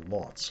and their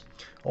lots.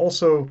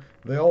 Also,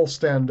 they all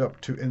stand up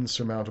to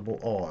insurmountable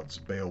odds.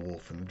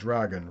 Beowulf and the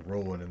dragon,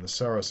 Roland and the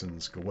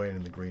Saracens, Gawain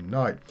and the Green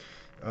Knight.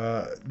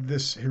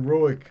 This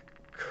heroic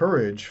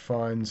courage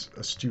finds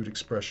astute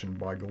expression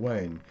by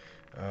Gawain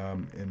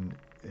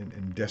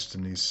in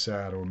Destiny's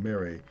sad or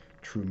merry,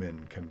 true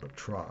men can but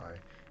try,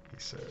 he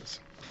says.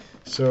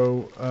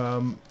 So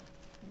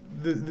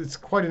it's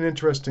quite an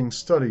interesting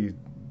study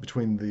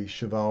between the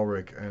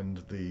chivalric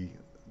and the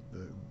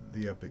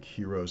epic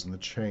heroes and the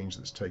change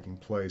that's taking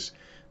place,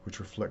 which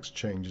reflects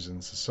changes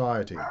in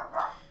society.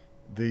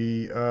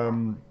 The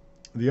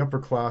upper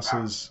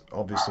classes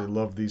obviously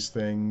love these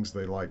things.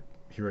 They like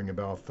hearing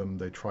about them.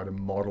 They try to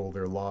model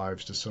their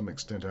lives to some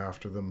extent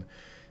after them.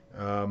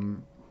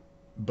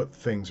 But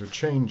things are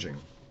changing.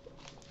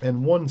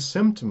 And one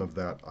symptom of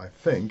that, I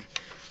think,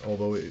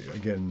 although it,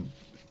 again,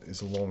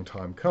 is a long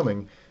time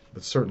coming,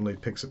 but certainly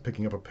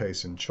picking up a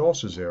pace in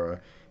Chaucer's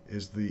era,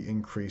 is the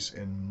increase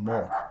in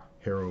mock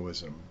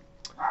heroism.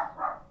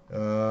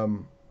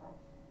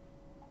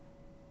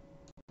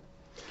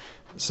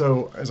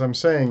 So, as I'm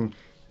saying,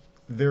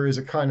 there is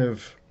a kind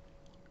of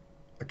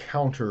a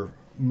counter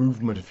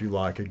movement, if you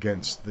like,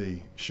 against the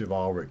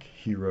chivalric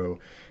hero,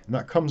 and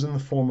that comes in the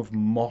form of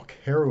mock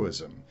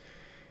heroism.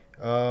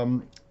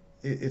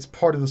 It's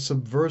part of the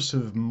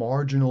subversive,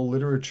 marginal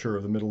literature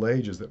of the Middle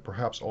Ages that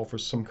perhaps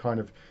offers some kind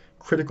of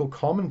critical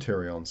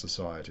commentary on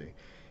society.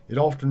 It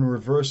often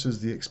reverses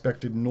the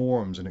expected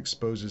norms and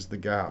exposes the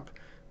gap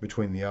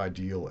between the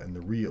ideal and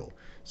the real.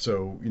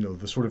 So,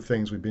 the sort of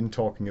things we've been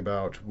talking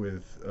about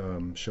with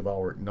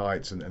chivalric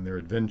knights and their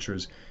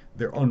adventures,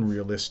 they're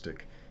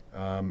unrealistic.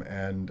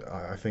 And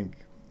I think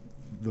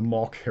the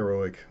mock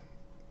heroic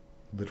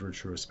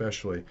literature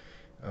especially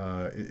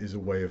is a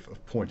way of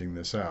pointing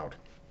this out.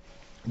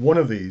 One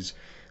of these,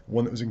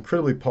 one that was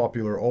incredibly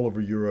popular all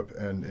over Europe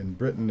and in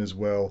Britain as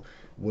well,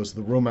 was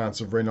the romance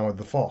of Reynard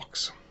the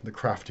Fox, the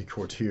crafty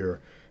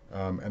courtier,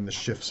 and the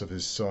shifts of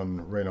his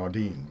son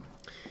Reynardine.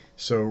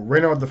 So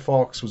Reynard the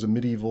Fox was a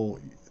medieval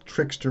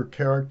trickster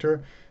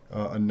character,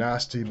 a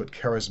nasty but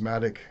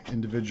charismatic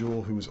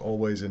individual who was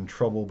always in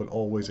trouble but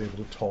always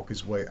able to talk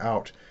his way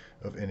out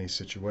of any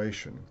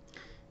situation.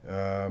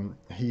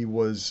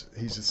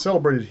 He's a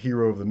celebrated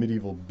hero of the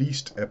medieval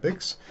beast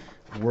epics,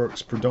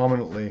 works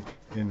predominantly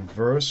in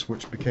verse,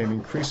 which became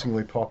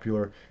increasingly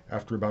popular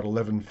after about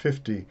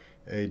 1150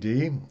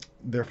 AD.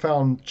 They're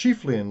found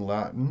chiefly in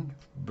Latin,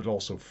 but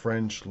also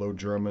French, Low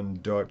German,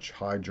 Dutch,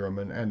 High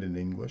German, and in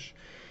English.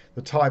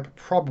 The type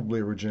probably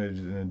originated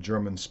in a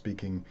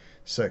German-speaking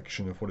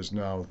section of what is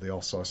now the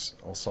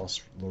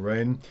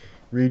Alsace-Lorraine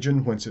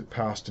region, whence it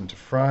passed into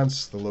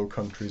France, the Low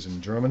Countries,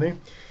 and Germany.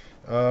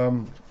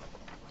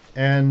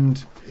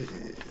 And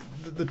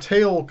the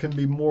tale can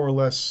be more or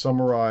less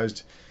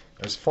summarized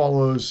as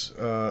follows.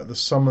 The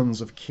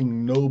summons of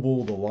King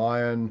Noble, the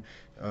lion,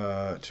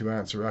 to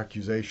answer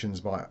accusations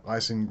by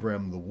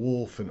Isengrim, the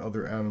wolf, and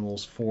other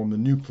animals form the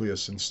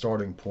nucleus and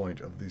starting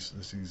point of these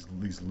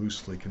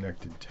loosely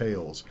connected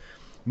tales.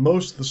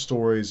 Most of the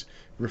stories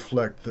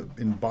reflect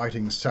in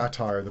biting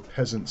satire the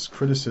peasants'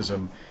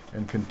 criticism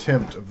and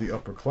contempt of the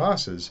upper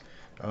classes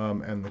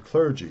and the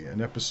clergy.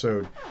 An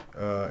episode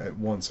at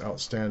once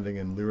outstanding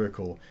and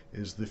lyrical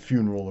is the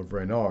funeral of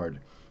Reynard,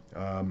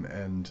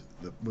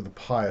 with the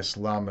pious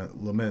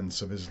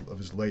laments of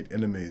his late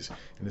enemies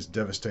and his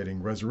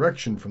devastating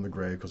resurrection from the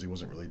grave, because he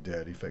wasn't really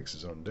dead, he fakes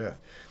his own death.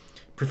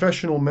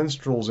 Professional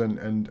minstrels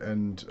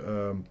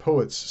and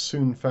poets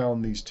soon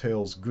found these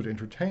tales good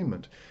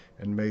entertainment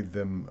and made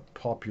them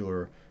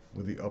popular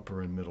with the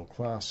upper and middle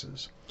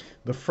classes.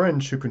 The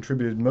French, who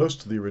contributed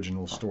most to the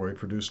original story,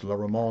 produced Le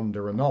Roman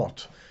de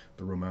Renaud,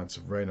 the Romance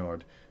of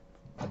Reynard,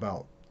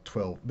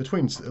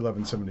 between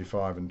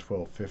 1175 and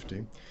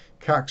 1250.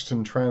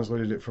 Caxton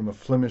translated it from a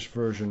Flemish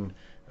version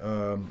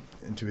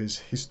into his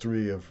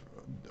History of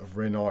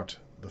Reynard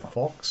the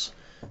Fox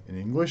in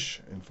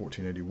English in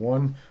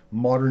 1481.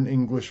 Modern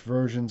English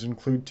versions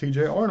include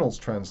T.J. Arnold's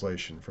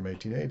translation from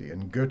 1880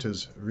 and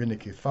Goethe's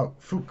Reineke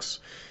Fuchs,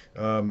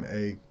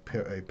 a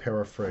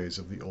paraphrase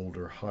of the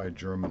older High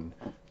German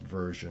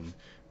version,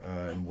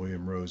 and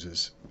William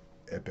Rose's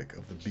Epic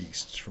of the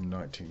Beasts from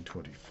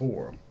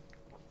 1924.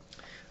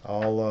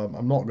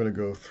 I'm not going to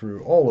go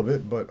through all of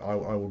it, but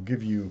I'll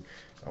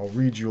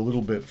read you a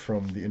little bit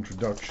from the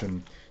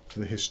introduction to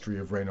the history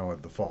of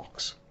Reynard the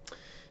Fox.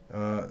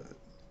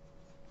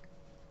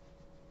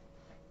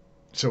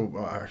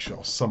 Actually,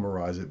 I'll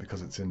summarize it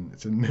because it's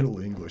in Middle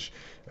English.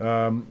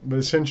 But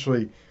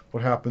essentially,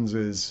 what happens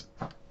is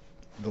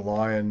the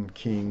lion,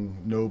 king,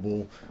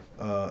 noble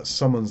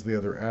summons the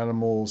other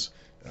animals,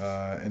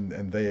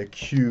 and they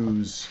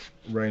accuse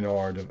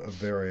Reynard of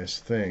various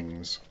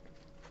things.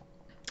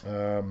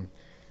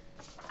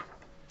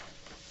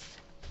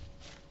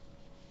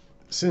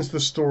 Since the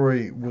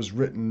story was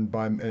written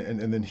by,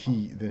 and then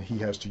he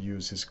has to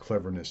use his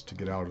cleverness to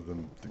get out of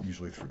them,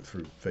 usually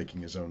through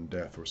faking his own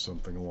death or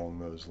something along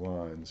those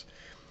lines.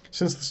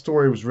 Since the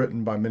story was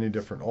written by many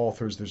different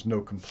authors, there's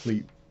no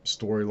complete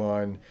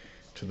storyline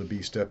to the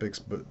Beast Epics,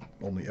 but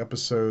only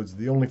episodes.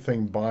 The only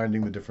thing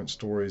binding the different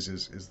stories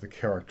is the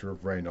character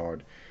of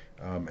Reynard,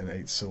 and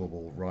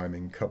 8-syllable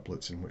rhyming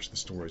couplets in which the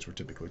stories were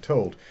typically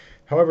told.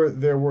 However,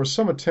 there were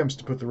some attempts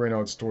to put the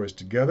Reynard stories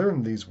together,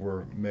 and these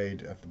were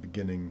made at the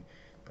beginning,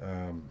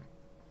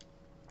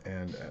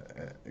 and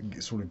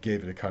sort of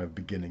gave it a kind of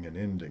beginning and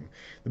ending.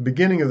 The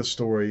beginning of the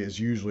story is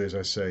usually, as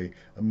I say,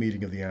 a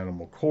meeting of the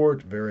animal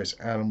court. Various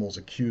animals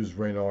accuse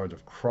Reynard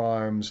of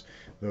crimes,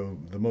 though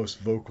the most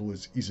vocal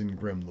is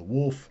Isengrim the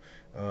wolf,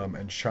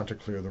 and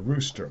Chanticleer the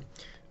rooster.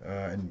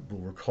 And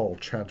we'll recall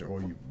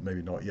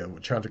maybe not yet,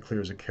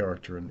 Chanticleer is a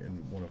character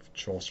in one of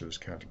Chaucer's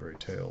Canterbury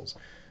Tales.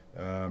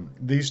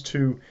 These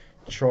two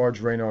charge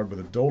Reynard with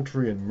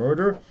adultery and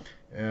murder,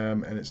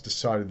 and it's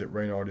decided that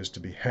Reynard is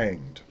to be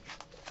hanged.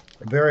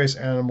 Various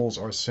animals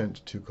are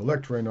sent to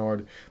collect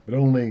Reynard, but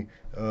only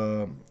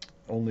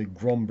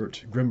Grimbert,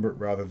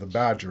 the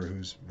badger,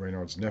 who's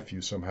Reynard's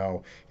nephew,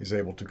 somehow is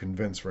able to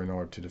convince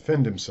Reynard to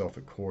defend himself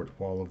at court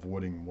while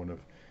avoiding one of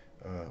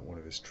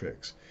his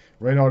tricks.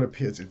 Reynard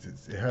appears, it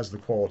has the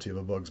quality of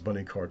a Bugs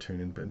Bunny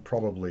cartoon, and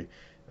probably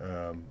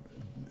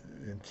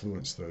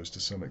influenced those to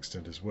some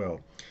extent as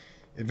well.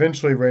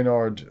 Eventually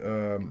Reynard,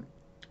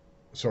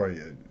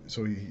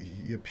 so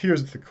he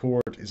appears at the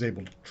court, is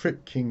able to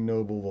trick King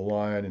Noble the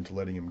lion into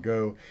letting him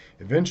go.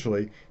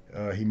 Eventually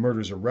he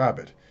murders a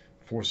rabbit,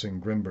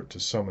 forcing Grimbert to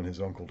summon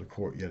his uncle to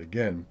court yet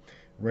again.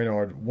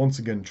 Reynard once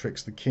again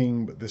tricks the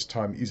king, but this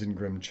time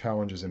Isengrim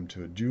challenges him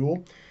to a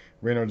duel.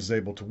 Reynard is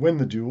able to win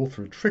the duel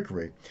through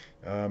trickery,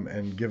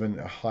 and given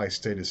a high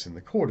status in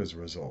the court as a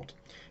result.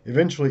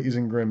 Eventually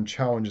Isengrim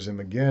challenges him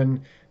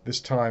again, this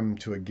time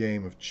to a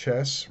game of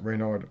chess.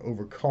 Reynard,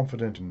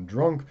 overconfident and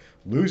drunk,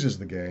 loses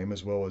the game,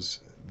 as well as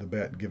the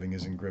bet, giving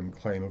Isengrim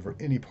claim over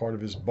any part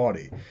of his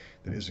body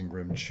that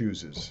Isengrim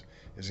chooses.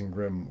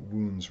 Isengrim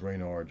wounds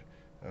Reynard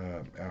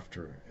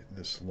after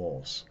this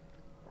loss,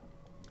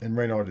 and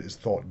Reynard is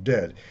thought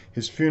dead.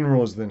 His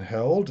funeral is then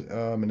held,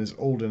 and his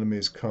old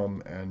enemies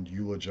come and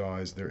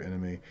eulogize their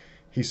enemy.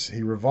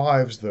 He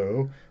revives,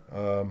 though,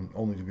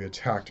 only to be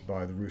attacked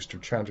by the rooster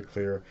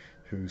Chanticleer,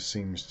 who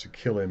seems to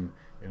kill him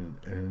in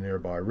a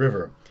nearby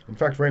river. In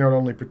fact, Reynard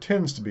only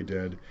pretends to be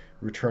dead,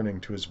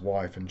 returning to his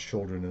wife and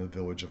children in the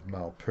village of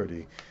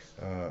Malpurdy,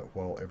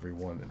 while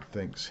everyone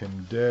thinks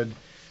him dead,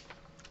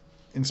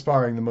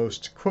 inspiring the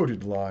most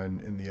quoted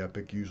line in the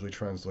epic, usually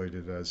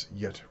translated as,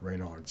 "Yet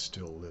Reynard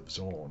still lives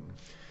on."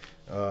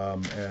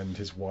 And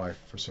his wife,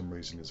 for some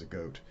reason, is a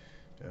goat,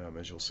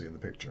 as you'll see in the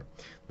picture.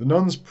 The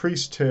Nun's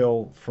Priest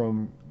tale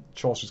from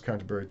Chaucer's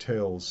Canterbury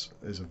Tales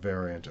is a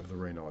variant of the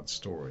Reynard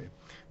story.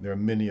 There are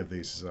many of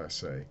these, as I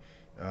say,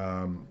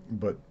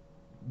 but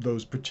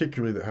those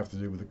particularly that have to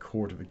do with the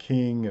court of the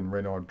king and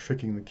Reynard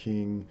tricking the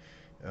king,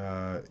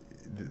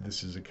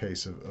 this is a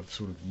case of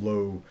sort of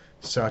low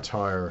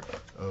satire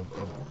of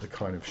the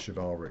kind of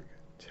chivalric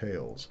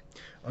tales.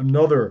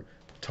 Another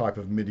type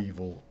of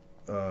medieval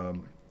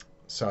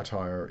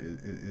satire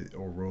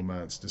or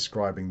romance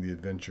describes the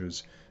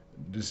adventures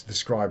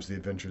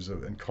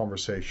and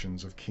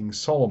conversations of King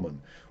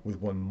Solomon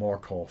with one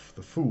Markov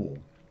the Fool.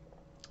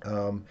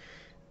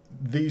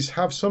 These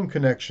have some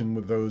connection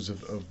with those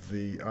of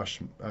the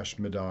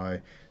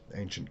Ashmedai,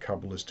 ancient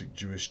Kabbalistic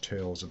Jewish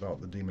tales about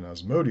the demon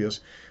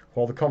Asmodeus,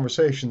 while the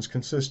conversations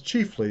consist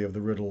chiefly of the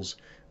riddles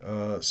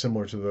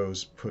similar to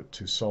those put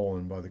to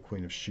Solomon by the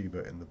Queen of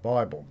Sheba in the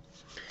Bible.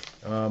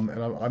 And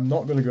I'm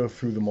not going to go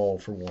through them all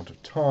for want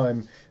of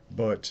time,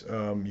 but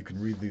you can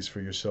read these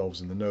for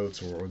yourselves in the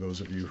notes, or those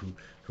of you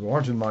who who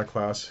aren't in my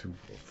class, who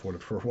for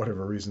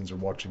whatever reasons are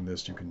watching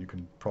this, you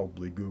can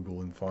probably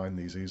Google and find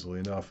these easily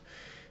enough.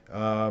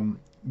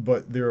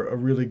 But they're a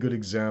really good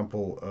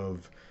example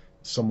of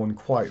someone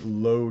quite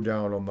low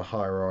down on the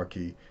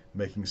hierarchy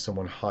making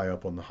someone high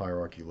up on the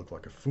hierarchy look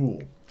like a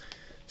fool.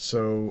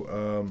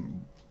 So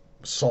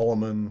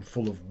Solomon,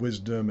 full of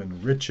wisdom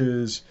and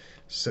riches,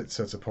 sits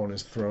upon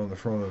his throne, the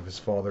throne of his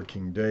father,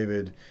 King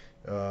David,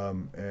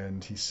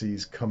 and he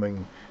sees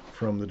coming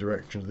from the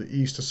direction of the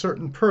east a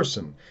certain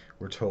person,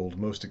 we're told,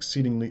 most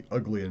exceedingly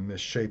ugly and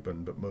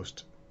misshapen, but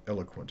most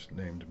eloquent,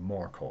 named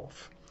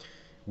Markov.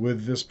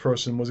 With this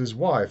person was his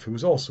wife, who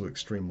was also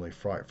extremely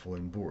frightful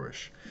and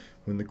boorish.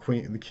 When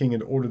the king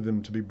had ordered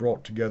them to be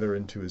brought together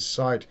into his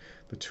sight,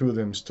 the two of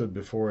them stood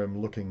before him,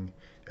 looking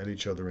at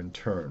each other in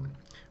turn.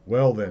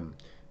 Well then,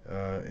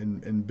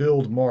 in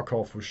build,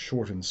 Markov was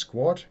short and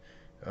squat.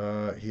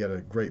 He had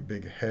a great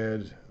big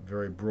head,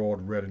 very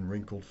broad, red and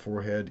wrinkled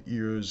forehead,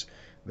 ears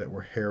that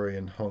were hairy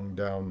and hung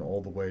down all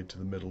the way to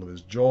the middle of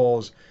his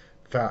jaws,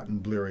 fat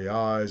and bleary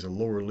eyes, a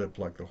lower lip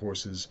like the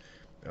horse's,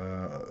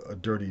 a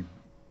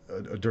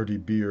dirty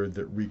beard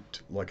that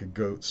reeked like a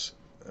goat's,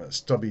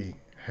 stubby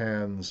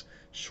hands,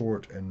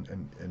 short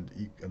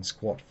and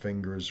squat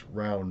fingers,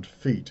 round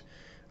feet,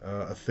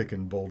 a thick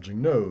and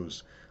bulging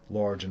nose,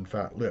 large and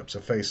fat lips,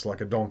 a face like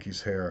a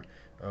donkey's hair,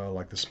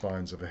 like the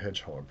spines of a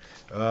hedgehog,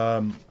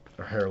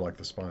 or hair like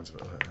the spines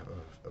of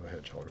a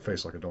hedgehog, a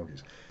face like a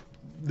donkey's.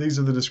 These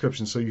are the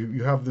descriptions. So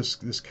you have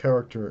this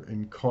character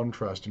in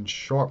contrast, in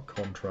sharp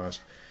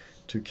contrast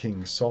to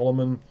King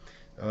Solomon.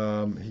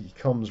 He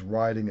comes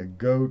riding a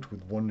goat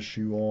with one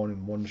shoe on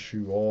and one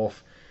shoe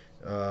off,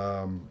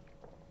 and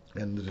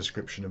the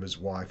description of his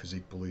wife is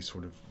equally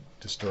sort of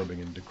disturbing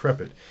and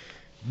decrepit.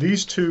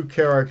 These two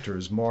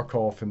characters,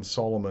 Markov and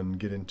Solomon,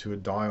 get into a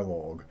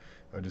dialogue,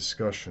 a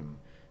discussion,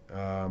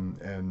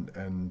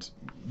 and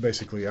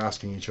basically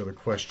asking each other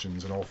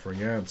questions and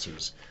offering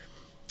answers.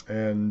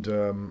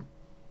 And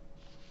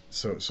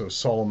so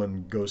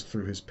Solomon goes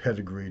through his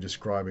pedigree,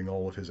 describing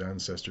all of his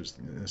ancestors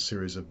in a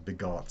series of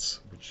begots,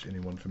 which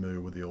anyone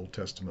familiar with the Old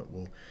Testament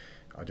will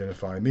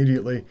identify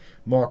immediately.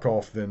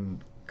 Markov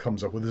then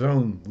comes up with his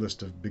own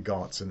list of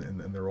begots,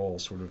 and they're all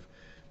sort of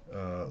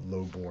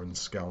low-born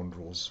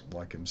scoundrels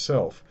like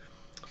himself.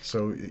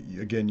 So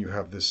again, you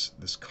have this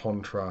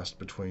contrast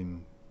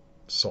between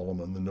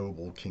Solomon, the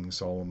noble King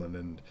Solomon,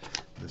 and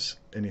this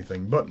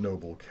anything but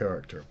noble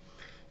character.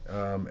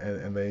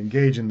 And they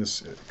engage in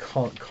this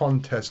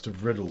contest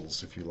of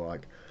riddles, if you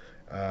like.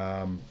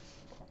 And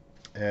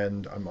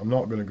I'm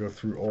not going to go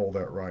through all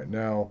that right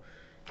now,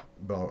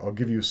 but I'll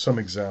give you some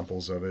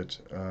examples of it.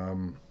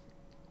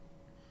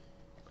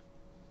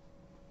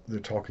 They're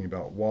talking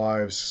about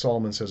wives.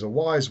 Solomon says, a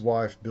wise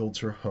wife builds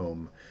her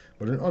home,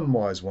 but an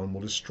unwise one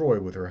will destroy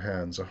with her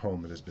hands a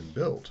home that has been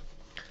built.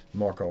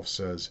 Markov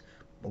says,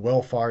 a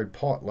well-fired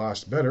pot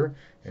lasts better,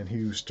 and he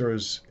who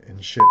stirs in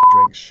shit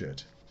drinks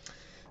shit.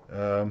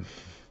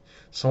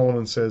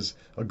 Solomon says,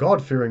 a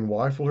God-fearing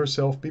wife will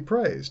herself be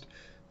praised.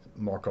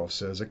 Markov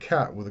says, a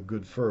cat with a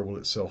good fur will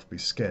itself be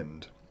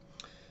skinned.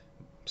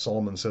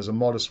 Solomon says, a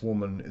modest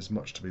woman is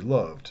much to be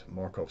loved.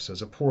 Markov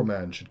says, a poor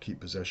man should keep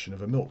possession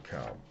of a milk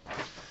cow.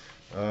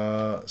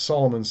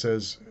 Solomon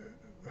says,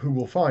 who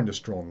will find a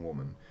strong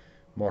woman?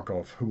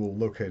 Markov, who will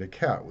locate a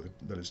cat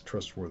that is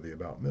trustworthy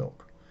about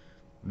milk?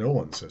 No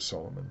one, says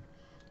Solomon.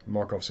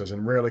 Markov says,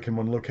 and rarely can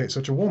one locate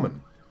such a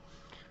woman.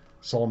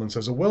 Solomon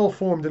says, a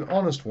well-formed and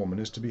honest woman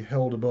is to be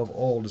held above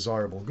all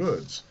desirable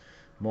goods.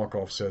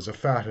 Markov says, a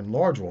fat and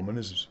large woman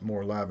is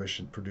more lavish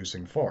in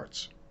producing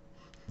farts.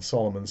 And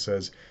Solomon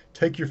says,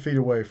 take your feet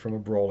away from a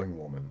brawling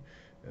woman.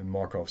 And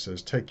Markov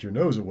says, take your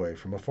nose away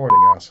from a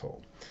farting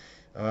asshole.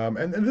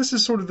 And this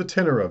is sort of the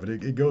tenor of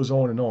it. It goes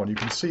on and on. You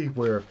can see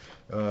where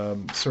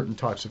certain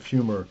types of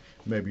humor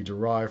may be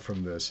derived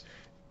from this.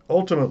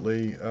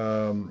 Ultimately,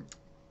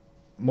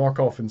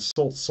 Markov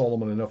insults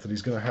Solomon enough that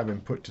he's going to have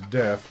him put to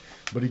death,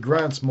 but he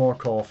grants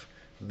Markov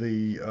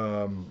the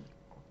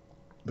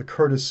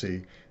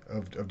courtesy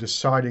of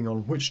deciding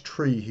on which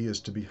tree he is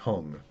to be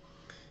hung.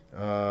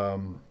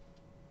 And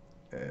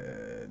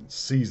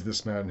sees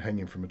this man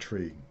hanging from a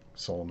tree,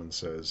 Solomon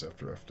says,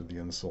 after the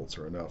insults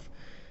are enough.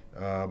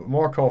 But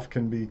Markov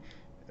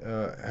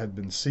had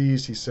been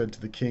seized. He said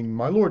to the king,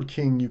 my lord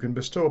king, you can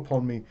bestow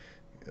upon me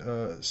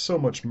so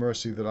much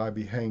mercy that I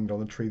be hanged on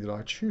the tree that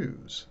I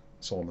choose.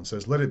 Solomon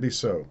says, let it be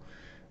so.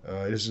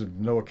 It is of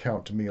no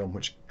account to me on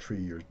which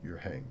tree you're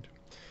hanged.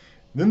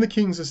 Then the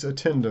king's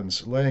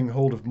attendants, laying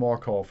hold of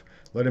Markov,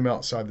 led him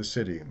outside the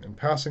city, and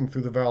passing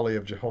through the valley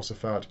of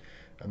Jehoshaphat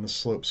and the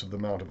slopes of the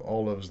Mount of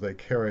Olives, they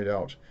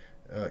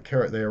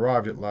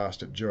arrived at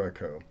last at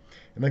Jericho,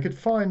 and they could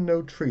find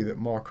no tree that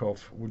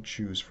Markov would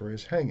choose for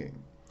his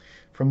hanging.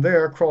 From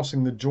there,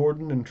 crossing the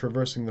Jordan and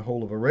traversing the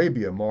whole of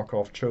Arabia,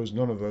 Markov chose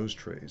none of those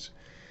trees.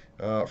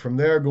 From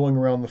there, going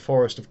around the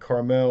forest of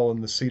Carmel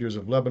and the cedars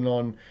of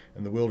Lebanon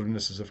and the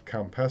wildernesses of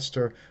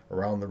Campester,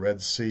 around the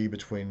Red Sea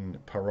between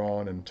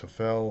Paran and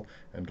Tophel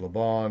and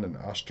Laban and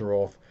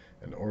Ashtaroth,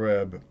 and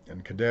Oreb,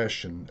 and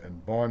Kadesh, and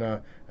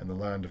Barna, and the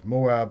land of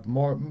Moab.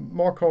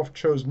 Markov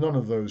chose none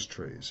of those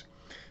trees.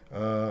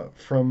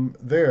 From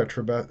there,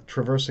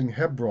 traversing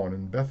Hebron,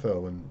 and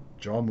Bethel, and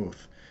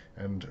Jarmuth,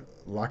 and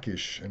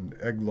Lachish, and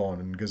Eglon,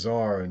 and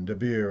Gazar, and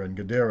Debir, and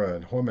Gedera,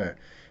 and Hormeh,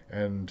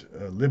 and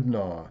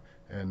Libnah,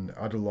 and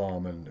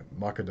Adullam, and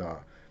Makkedah.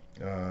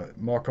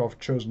 Markov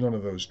chose none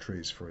of those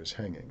trees for his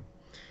hanging.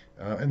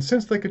 And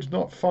since they could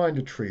not find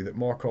a tree that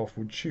Markov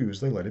would choose,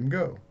 they let him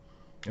go.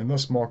 And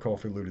thus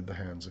Markov eluded the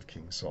hands of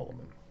King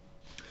Solomon.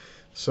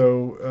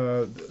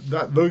 So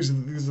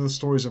these are the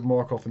stories of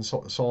Markov and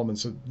Solomon.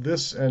 So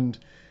this and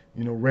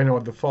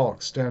Reynard the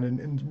Fox stand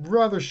in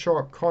rather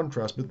sharp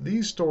contrast. But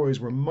these stories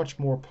were much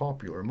more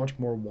popular, much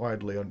more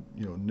widely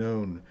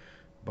known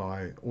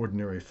by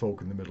ordinary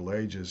folk in the Middle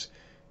Ages,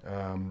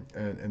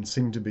 and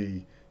seem to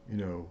be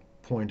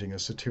pointing a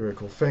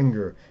satirical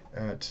finger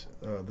at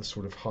the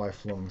sort of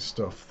high-flung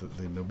stuff that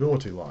the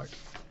nobility liked.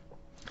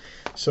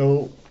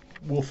 So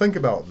we'll think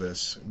about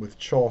this with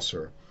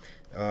Chaucer.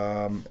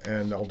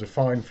 And I'll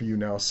define for you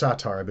now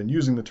satire. I've been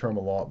using the term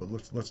a lot, but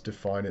let's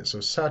define it. So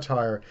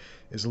satire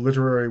is a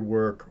literary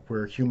work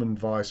where human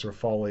vice or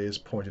folly is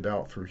pointed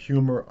out through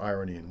humor,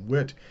 irony, and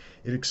wit.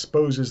 It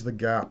exposes the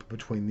gap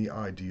between the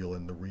ideal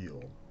and the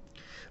real.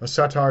 A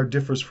satire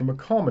differs from a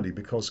comedy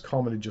because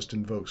comedy just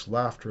invokes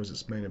laughter as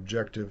its main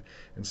objective,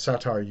 and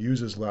satire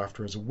uses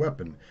laughter as a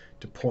weapon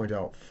to point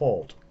out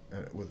fault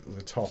with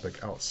a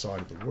topic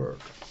outside of the work.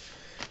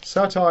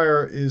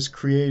 Satire is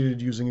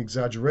created using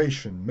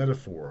exaggeration,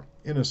 metaphor,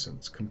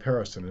 innocence,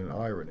 comparison, and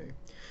irony.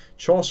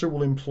 Chaucer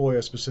will employ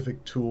a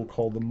specific tool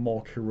called the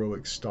mock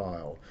heroic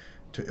style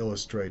to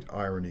illustrate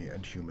irony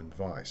and human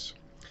vice.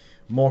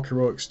 Mock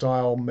heroic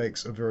style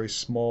makes a very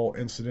small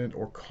incident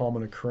or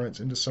common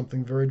occurrence into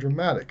something very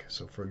dramatic.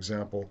 So, for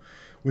example,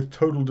 with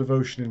total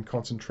devotion and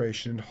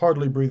concentration and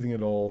hardly breathing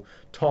at all,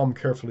 Tom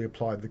carefully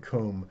applied the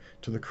comb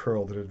to the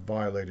curl that had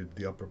violated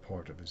the upper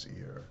part of his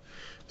ear.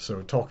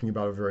 So talking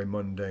about a very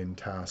mundane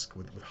task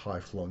with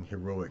high-flung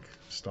heroic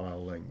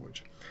style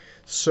language.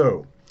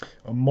 So,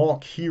 a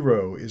mock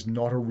hero is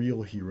not a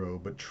real hero,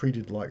 but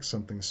treated like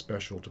something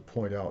special to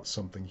point out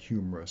something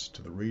humorous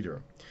to the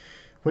reader.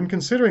 When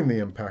considering the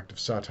impact of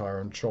satire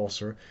on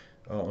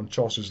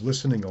Chaucer's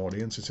listening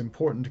audience, it's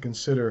important to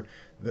consider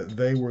that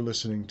they were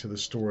listening to the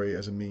story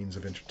as a means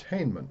of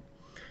entertainment.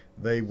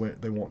 They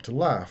want to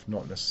laugh,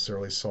 not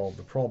necessarily solve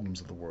the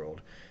problems of the world.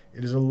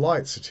 It is a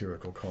light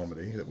satirical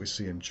comedy that we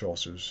see in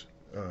Chaucer's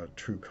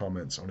true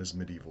comments on his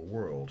medieval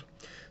world.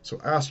 So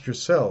ask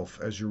yourself,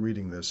 as you're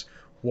reading this,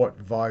 what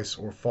vice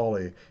or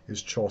folly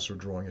is Chaucer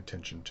drawing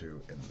attention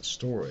to in the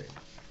story?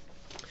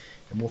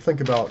 And we'll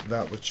think about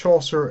that with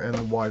Chaucer and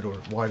the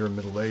wider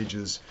Middle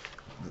Ages,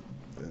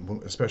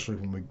 especially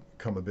when we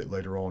come a bit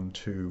later on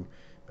to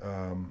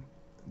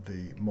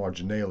the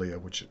marginalia,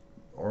 which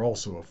are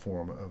also a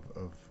form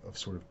of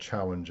sort of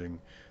challenging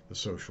the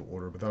social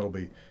order. But that'll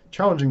be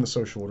challenging the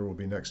social order will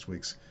be next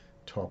week's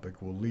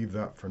topic. We'll leave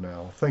that for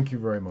now. Thank you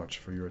very much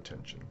for your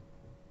attention.